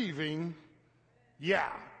retrieving,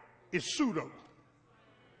 is pseudo.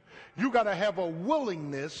 You got to have a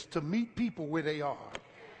willingness to meet people where they are.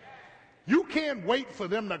 You can't wait for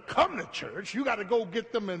them to come to church. You got to go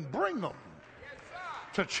get them and bring them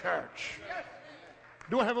to church. Yes.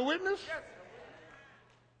 Do I have a witness? Yes.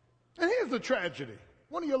 And here's the tragedy.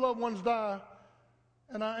 One of your loved ones died,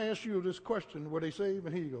 and I asked you this question, were they saved?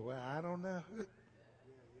 And here you go, well, I don't know.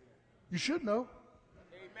 You should know.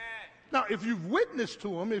 Amen. Now, if you've witnessed to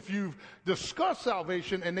them, if you've discussed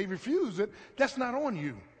salvation and they refuse it, that's not on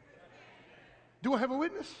you. Do I have a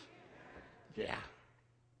witness? Yeah.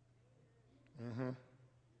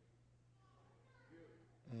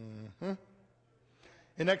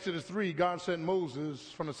 In Exodus 3, God sent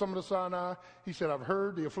Moses from the summit of Sinai. He said, I've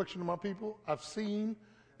heard the affliction of my people. I've seen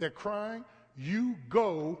their crying. You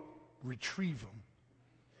go retrieve them.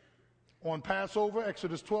 On Passover,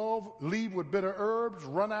 Exodus 12, leave with bitter herbs,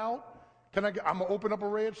 run out. I'm going to open up a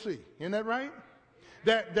Red Sea. Isn't that right?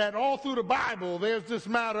 That all through the Bible, there's this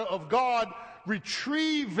matter of God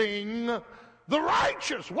retrieving the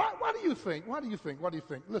righteous. Why do you think? Why do you think?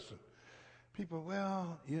 Listen. People,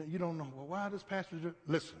 well, you don't know. Well, why does Pastor do?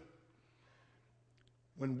 Listen.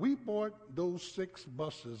 When we bought those 6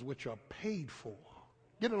 buses, which are paid for,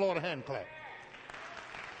 get the Lord a hand clap.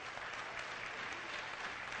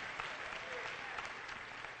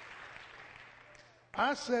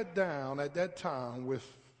 I sat down at that time with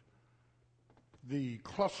the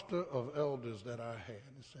cluster of elders that I had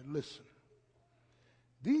and said, listen,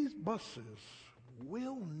 these buses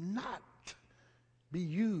will not be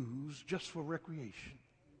used just for recreation.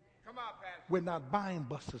 Come on, Pastor. We're not buying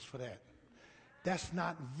buses for that. That's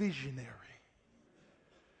not visionary.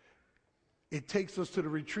 It takes us to the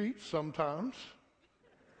retreat sometimes.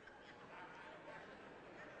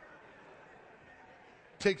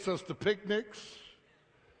 Takes us to picnics,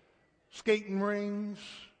 skating rings,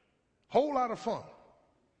 whole lot of fun.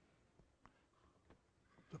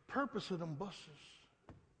 The purpose of them buses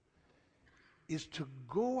is to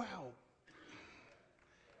go out,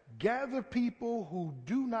 gather people who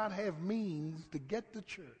do not have means to get to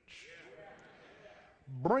church,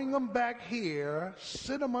 bring them back here,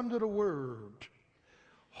 sit them under the word,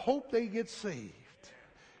 hope they get saved,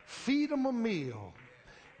 feed them a meal,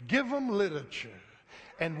 give them literature,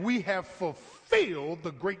 and we have fulfilled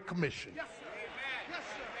the Great Commission. Yes, sir. Amen. Yes,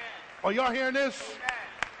 sir. Are y'all hearing this? Amen.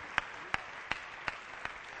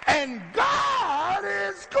 And God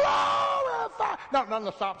is glorified.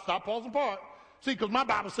 No, stop, pause and part. See, because my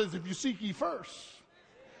Bible says if you seek ye first,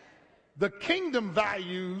 the kingdom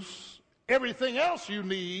values, everything else you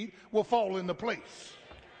need will fall into place.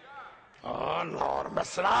 Oh, Lord, I'm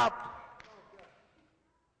messing up.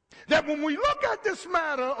 That when we look at this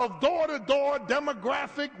matter of door-to-door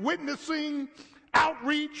demographic witnessing,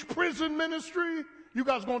 outreach, prison ministry. You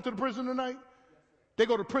guys going to the prison tonight? They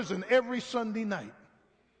go to prison every Sunday night.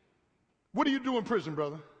 What do you do in prison,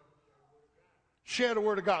 brother? Share the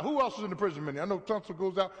word of God. Who else is in the prison ministry? I know Tunsil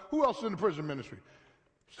goes out. Who else is in the prison ministry?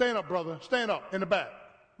 Stand up, brother. Stand up in the back.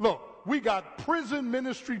 Look, we got prison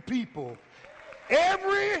ministry people.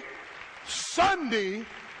 Every Sunday,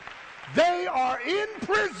 they are in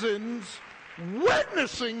prisons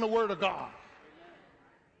witnessing the word of God.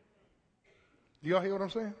 Do y'all hear what I'm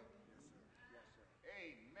saying?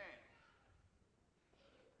 Amen.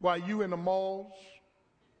 While you in the malls,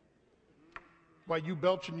 while you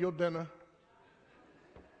belching your dinner,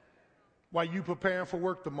 while you preparing for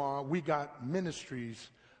work tomorrow, we got ministries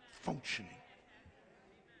functioning.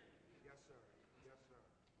 Yes, sir. Yes,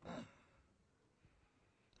 sir.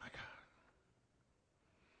 My God.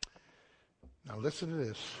 Now listen to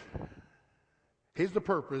this. Here's the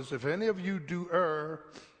purpose. If any of you do err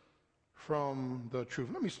from the truth.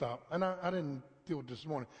 Let me stop. And I didn't deal with this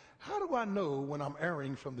morning. How do I know when I'm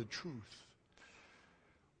erring from the truth?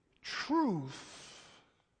 Truth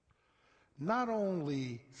not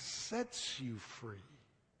only sets you free,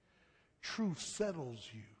 truth settles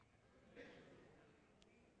you.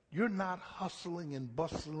 You're not hustling and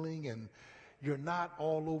bustling, and you're not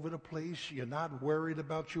all over the place. You're not worried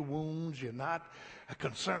about your wounds. You're not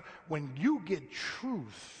concerned. When you get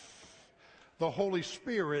truth, the Holy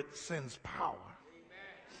Spirit sends power.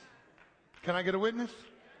 Can I get a witness?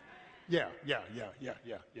 Yeah.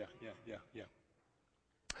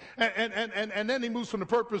 And then he moves from the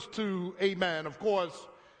purpose to, amen, of course,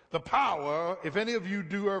 the power. If any of you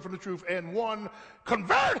do err from the truth and one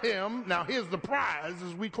convert him, now here's the prize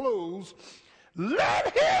as we close,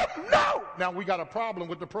 let him know. Now we got a problem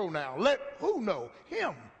with the pronoun. Let who know?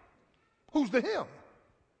 Him. Who's the him?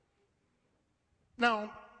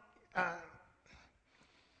 Now,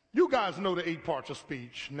 you guys know the 8 parts of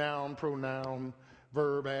speech: noun, pronoun,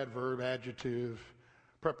 verb, adverb, adjective,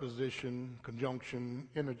 preposition, conjunction,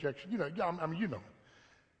 interjection. You know, you know.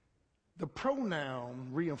 The pronoun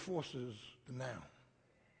reinforces the noun.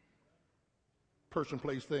 Person,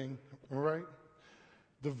 place, thing, all right?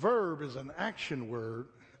 The verb is an action word.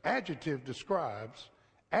 Adjective describes.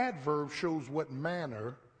 Adverb shows what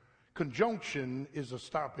manner. Conjunction is a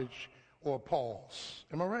stoppage or a pause.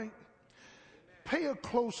 Am I right? Pay a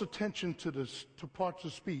close attention to parts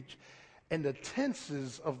of speech and the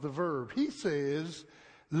tenses of the verb. He says,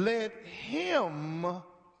 let him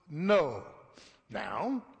know.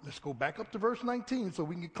 Now, let's go back up to verse 19 so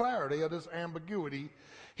we can get clarity of this ambiguity.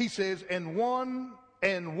 He says, and one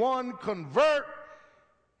convert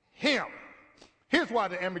him. Here's why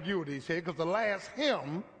the ambiguity is here, because the last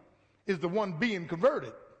him is the one being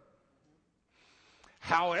converted.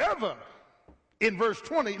 However, in verse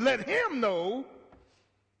 20, let him know,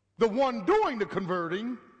 the one doing the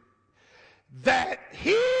converting, that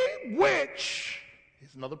he which,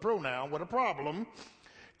 here's another pronoun, what a problem,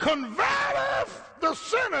 converteth the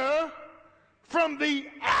sinner from the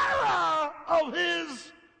error of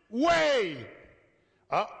his way.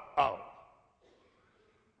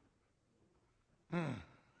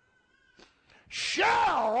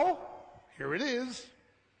 Shall, here it is,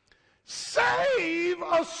 save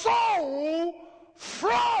a soul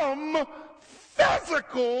from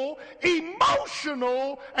physical,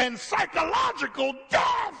 emotional, and psychological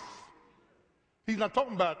death. He's not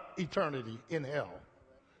talking about eternity in hell,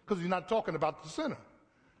 because he's not talking about the sinner,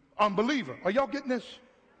 unbeliever. Are y'all getting this?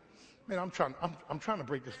 Man, I'm trying to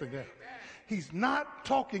break this thing down. He's not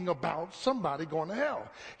talking about somebody going to hell.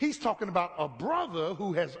 It's talking about a brother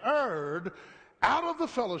who has erred out of the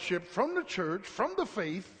fellowship, from the church, from the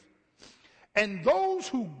faith, and those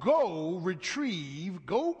who go retrieve,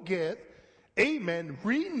 go get, amen,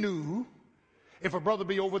 renew. If a brother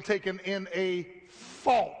be overtaken in a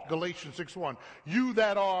fault, Galatians 6:1, you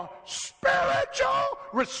that are spiritual,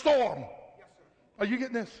 restore them. Yes, sir. Are you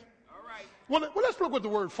getting this? All right. Well, let's look at the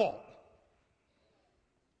word fault.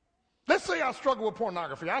 Let's say I struggle with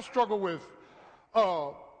pornography. I struggle with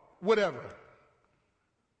whatever.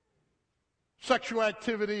 Sexual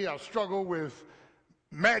activity. I struggle with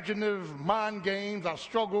imaginative mind games. I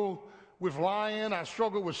struggle with lying. I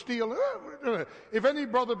struggle with stealing. If any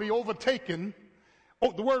brother be overtaken,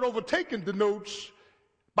 the word overtaken denotes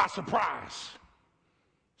by surprise.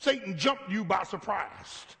 Satan jumped you by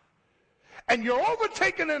surprise. And you're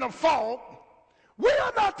overtaken in a fault. We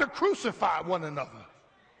are not to crucify one another.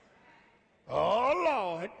 Oh,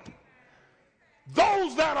 Lord.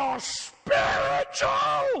 Those that are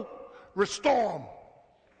spiritual, restore them.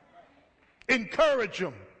 Encourage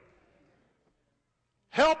them.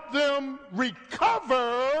 Help them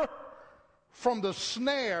recover from the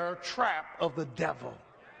snare trap of the devil.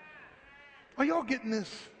 Are y'all getting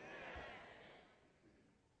this?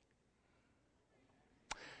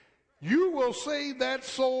 You will save that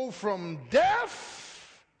soul from death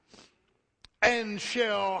and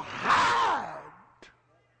shall hide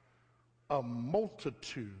a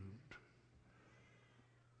multitude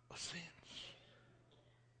of sins.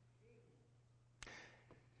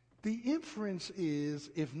 The inference is,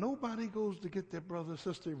 if nobody goes to get their brother or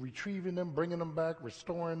sister, retrieving them, bringing them back,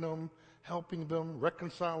 restoring them, helping them,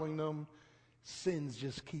 reconciling them, sins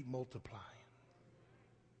just keep multiplying.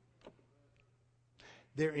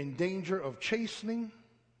 They're in danger of chastening.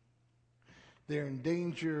 They're in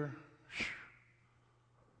danger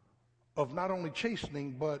of not only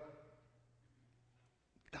chastening, but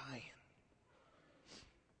dying.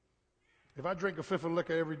 If I drink a fifth of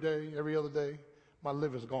liquor every day, every other day, my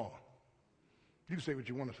liver's gone. You can say what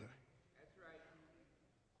you want to say. That's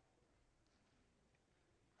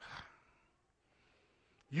right.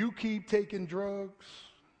 You keep taking drugs,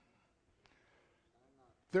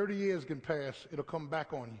 30 years can pass, it'll come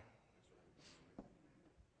back on you.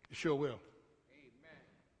 It sure will. Amen.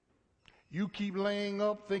 You keep laying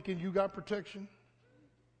up thinking you got protection,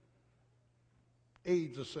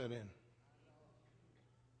 AIDS will set in.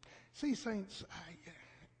 See, saints,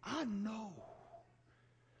 I know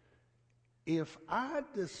if I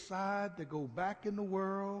decide to go back in the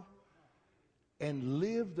world and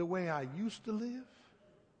live the way I used to live,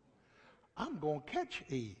 I'm going to catch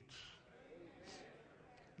AIDS.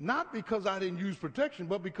 Not because I didn't use protection,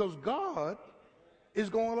 but because God is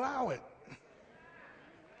going to allow it.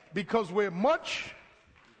 Because where much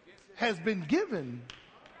has been given,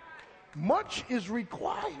 much is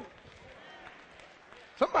required.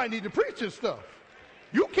 Somebody need to preach this stuff.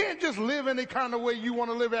 You can't just live any kind of way you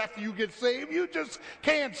want to live after you get saved. You just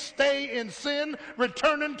can't stay in sin,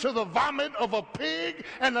 returning to the vomit of a pig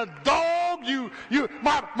and a dog.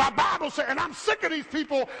 My Bible says, and I'm sick of these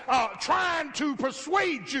people trying to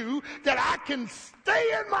persuade you that I can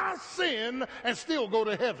stay in my sin and still go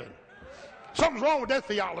to heaven. Something's wrong with that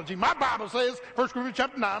theology. My Bible says, 1 Corinthians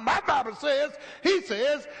chapter 9, my Bible says, he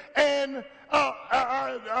says, and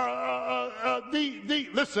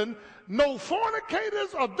listen, no fornicators,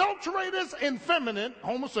 adulterators, effeminate,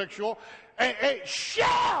 homosexual,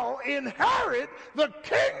 shall inherit the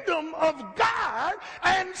kingdom of God,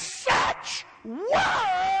 and such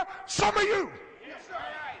were some of you. Yes,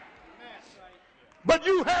 right. But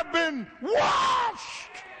you have been washed.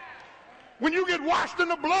 When you get washed in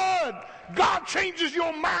the blood, God changes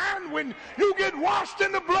your mind. When you get washed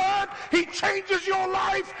in the blood, he changes your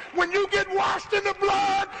life. When you get washed in the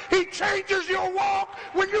blood, he changes your walk.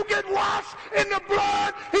 When you get washed in the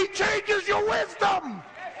blood, he changes your wisdom.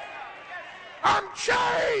 I'm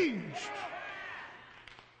changed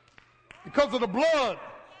because of the blood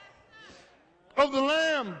of the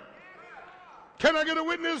Lamb. Can I get a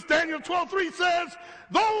witness? Daniel 12:3 says,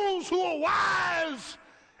 those who are wise,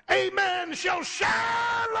 amen, shall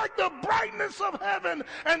shine like the brightness of heaven,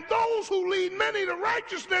 and those who lead many to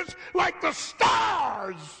righteousness like the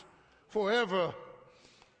stars forever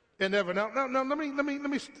and ever. Now let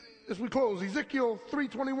me as we close, Ezekiel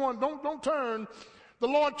 3:21. Don't turn. The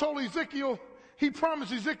Lord told Ezekiel, he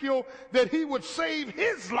promised Ezekiel that he would save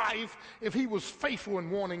his life if he was faithful in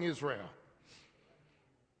warning Israel.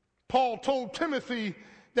 Paul told Timothy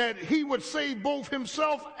that he would save both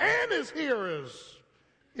himself and his hearers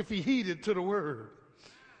if he heeded to the word.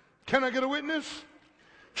 Can I get a witness?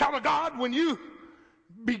 Child of God, when you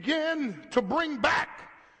begin to bring back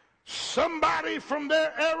somebody from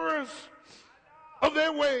their errors of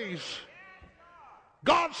their ways,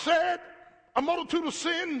 God said a multitude of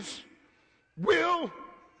sins will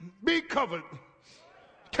be covered.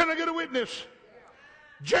 Can I get a witness?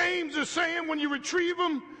 James is saying when you retrieve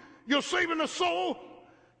them, you're saving a soul,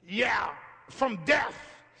 from death.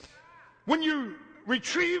 When you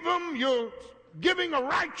retrieve them, you're giving a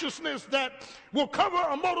righteousness that will cover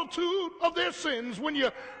a multitude of their sins. When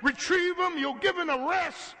you retrieve them, you're giving a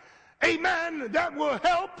rest, amen, that will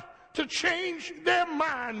help to change their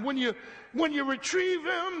mind. When you retrieve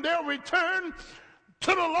them, they'll return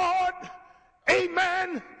to the Lord,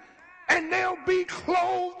 amen, and they'll be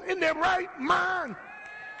clothed in their right mind.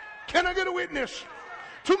 Can I get a witness?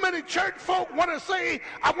 Too many church folk want to say,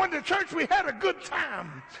 I went to church, we had a good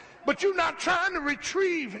time. But you're not trying to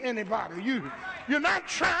retrieve anybody. You're not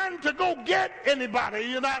trying to go get anybody.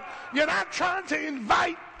 You're not trying to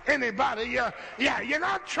invite anybody. You're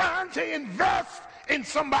not trying to invest in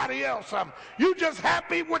somebody else. You just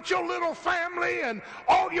happy with your little family and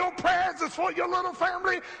all your prayers is for your little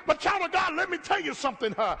family. But child of God, let me tell you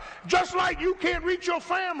something. Just like you can't reach your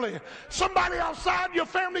family, somebody outside your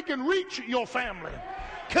family can reach your family.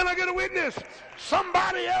 Can I get a witness?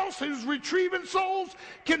 Somebody else who's retrieving souls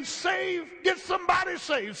can get somebody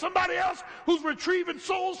saved. Somebody else who's retrieving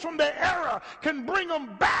souls from their error can bring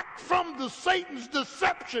them back from Satan's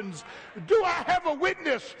deceptions. Do I have a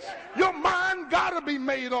witness? Your mind got to be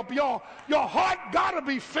made up. Your heart got to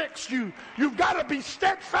be fixed. You've got to be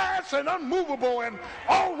steadfast and unmovable and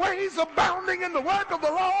always abounding in the work of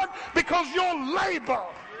the Lord, because your labor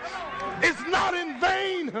is not in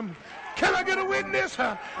vain. Can I get a witness?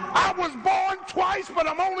 I was born twice, but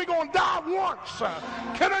I'm only going to die once.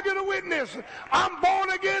 Can I get a witness? I'm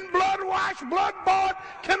born again, blood washed, blood bought.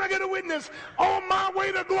 Can I get a witness? On my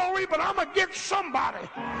way to glory, but I'm going to get somebody.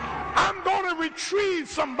 I'm going to retrieve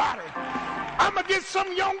somebody. I'm going to get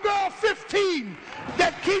some young girl, 15,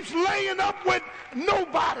 that keeps laying up with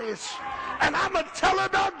nobodies. And I'm going to tell her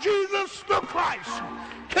about Jesus the Christ.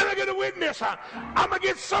 Can I get a witness? I'm going to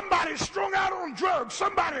get somebody strung out on drugs,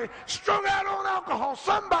 somebody strung out on alcohol,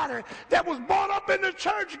 somebody that was brought up in the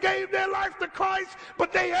church, gave their life to Christ,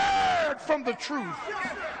 but they erred from the truth.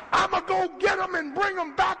 I'm going to go get them and bring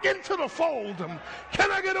them back into the fold. Can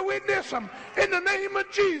I get a witness? In the name of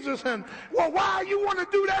Jesus. And well, why you want to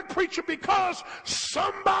do that, preacher? Because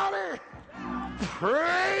somebody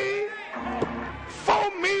prayed for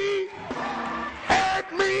me, had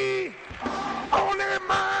me on their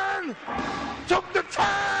mind, took the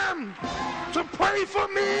time to pray for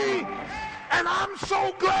me, and I'm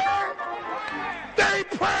so glad they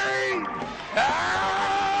prayed.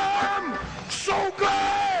 I'm so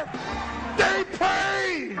glad they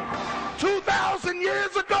prayed. 2,000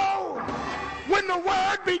 years ago, when the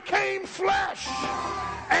Word became flesh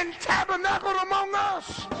and tabernacled among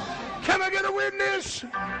us, can I get a witness?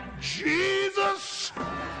 Jesus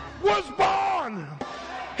was born.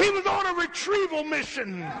 He was on a retrieval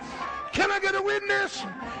mission. Can I get a witness?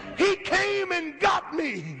 He came and got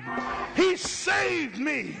me. He saved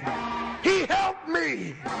me. He helped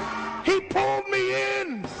me. He pulled me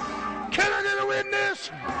in. Can I get a witness?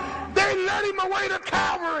 They led him away to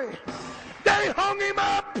Calvary. They hung him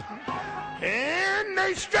up and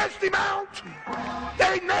they stretched him out.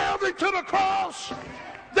 They nailed him to the cross.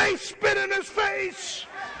 They spit in his face.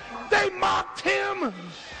 They mocked him.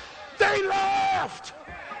 They laughed.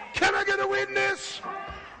 Can I get a witness?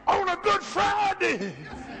 On a Good Friday.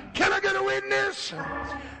 Can I get a witness?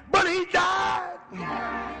 But he died.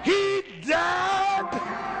 He died.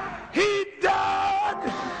 He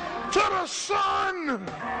died till the sun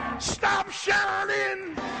stopped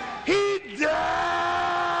shining. He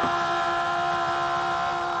died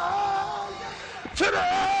till the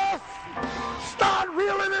earth started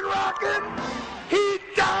reeling and rocking. He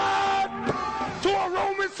died till a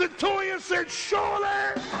Roman centurion said, surely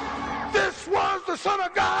this was the Son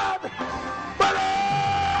of God. But early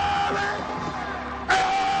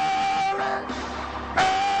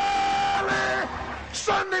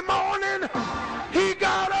Sunday morning, he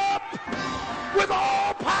got up with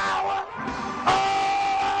all power,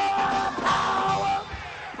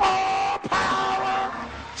 all power.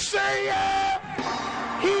 Say yeah,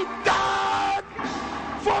 he died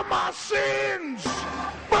for my sins,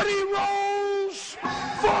 but he rose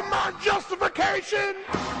for my justification.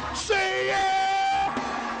 Say yeah,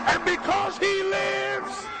 and because he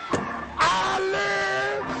lives, I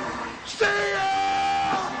live. Say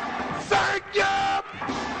yeah, thank you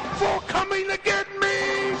for coming to get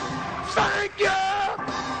me. Thank you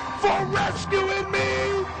for rescuing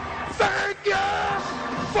me. Thank you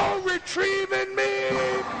for retrieving me.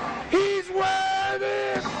 He's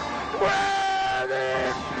worthy,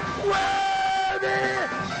 worthy, worthy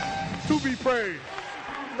to be praised.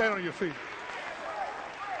 Stand on your feet.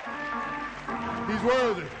 He's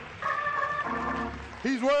worthy.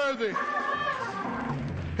 He's worthy.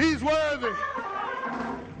 He's worthy.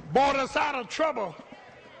 Brought us out of trouble.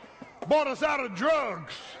 Brought us out of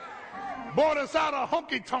drugs. Brought us out of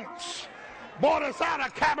honky-tonks. Brought us out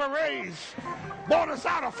of cabarets. Brought us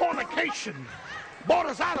out of fornication. Brought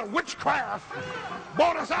us out of witchcraft.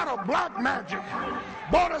 Brought us out of black magic.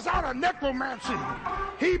 Brought us out of necromancy.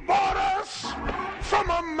 He brought us from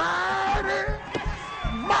a mighty,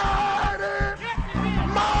 mighty,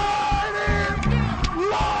 mighty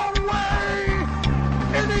long way.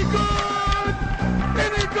 Any good,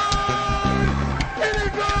 any good, any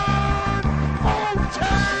good. Oh,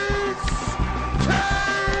 taste,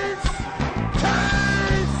 taste,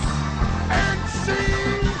 taste, and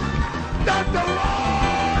see that the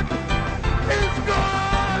Lord is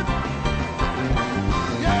good.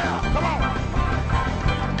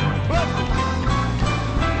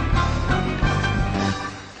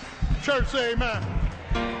 church say amen.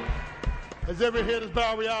 As every head is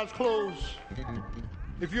bowed, every eyes closed.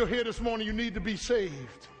 If you're here this morning, you need to be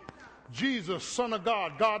saved. Jesus, Son of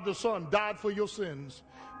God, God the Son, died for your sins,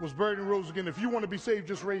 was buried and rose again. If you want to be saved,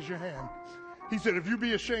 just raise your hand. He said, if you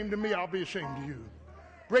be ashamed of me, I'll be ashamed of you.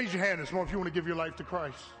 Raise your hand this morning if you want to give your life to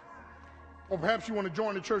Christ. Or perhaps you want to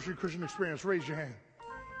join the Church of the Christian Experience. Raise your hand.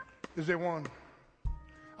 Is there one?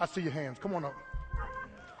 I see your hands. Come on up.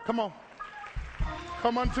 Come on.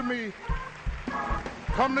 Come unto me.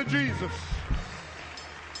 Come to Jesus.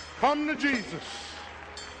 Come to Jesus.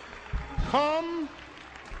 Come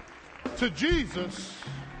to Jesus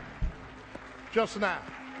just now.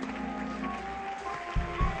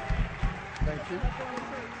 Thank you.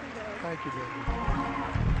 Thank you, baby.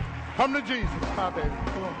 Come to Jesus. Hi, baby.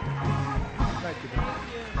 Come on. Thank you, baby.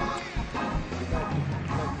 Thank you.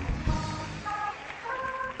 Thank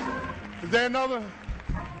you. Is there another?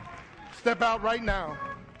 Step out right now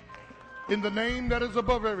in the name that is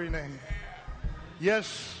above every name.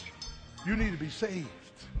 Yes, you need to be saved.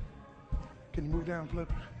 Can you move down,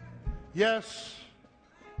 Flip? Yes,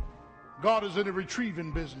 God is in the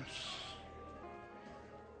retrieving business.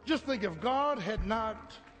 Just think, if God had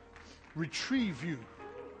not retrieved you,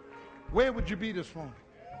 where would you be this morning?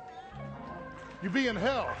 You'd be in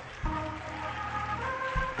hell.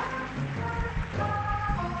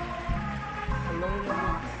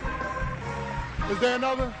 Hello? Is there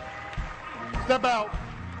another? Step out.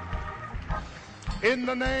 In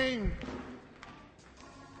the name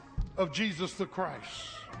of Jesus the Christ.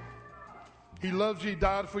 He loves you, he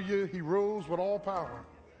died for you, he rose with all power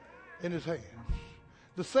in his hands.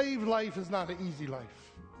 The saved life is not an easy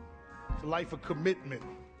life. It's a life of commitment.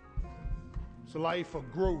 It's a life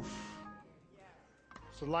of growth.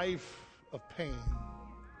 It's a life of pain.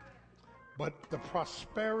 But the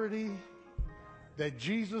prosperity that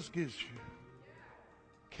Jesus gives you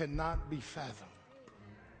cannot be fathomed.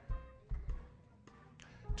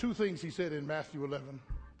 Two things he said in Matthew 11.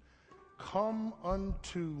 Come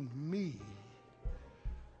unto me,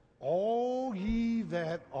 all ye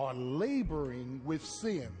that are laboring with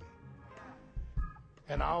sin,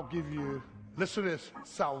 and I'll give you, listen to this,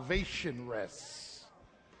 salvation rest.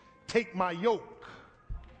 Take my yoke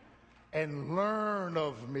and learn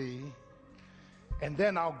of me, and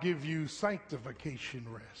then I'll give you sanctification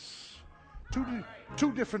rest.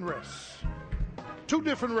 Two different rests. Two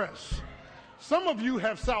different rests. Some of you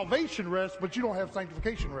have salvation rest, but you don't have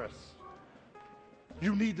sanctification rest.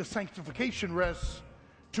 You need the sanctification rest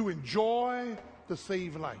to enjoy the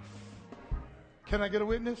saved life. Can I get a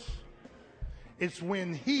witness? It's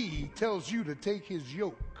when he tells you to take his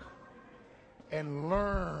yoke and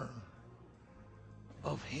learn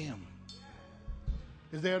of him.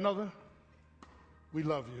 Is there another? We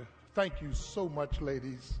love you. Thank you so much,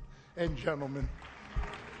 ladies and gentlemen.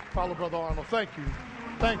 Follow Brother Arnold. Thank you.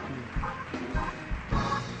 Thank you.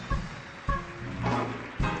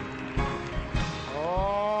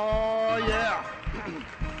 Oh, yeah.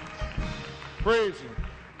 Praise him.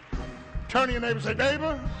 Turn to your neighbor and say,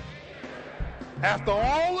 neighbor, after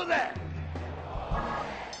all of that,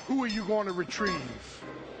 who are you going to retrieve?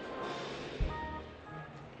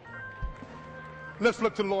 Let's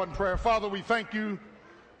look to the Lord in prayer. Father, we thank you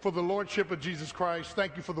for the Lordship of Jesus Christ.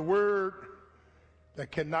 Thank you for the word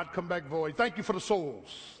that cannot come back void. Thank you for the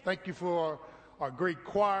souls. Thank you for our great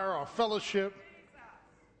choir, our fellowship.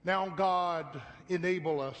 Now, God,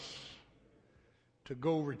 enable us to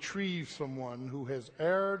go retrieve someone who has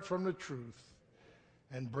erred from the truth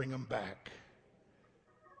and bring them back.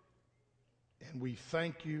 And we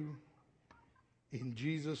thank you in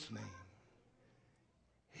Jesus' name.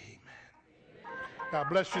 Amen. God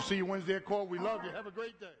bless you. See you Wednesday at call. We love you. Have a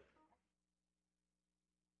great day.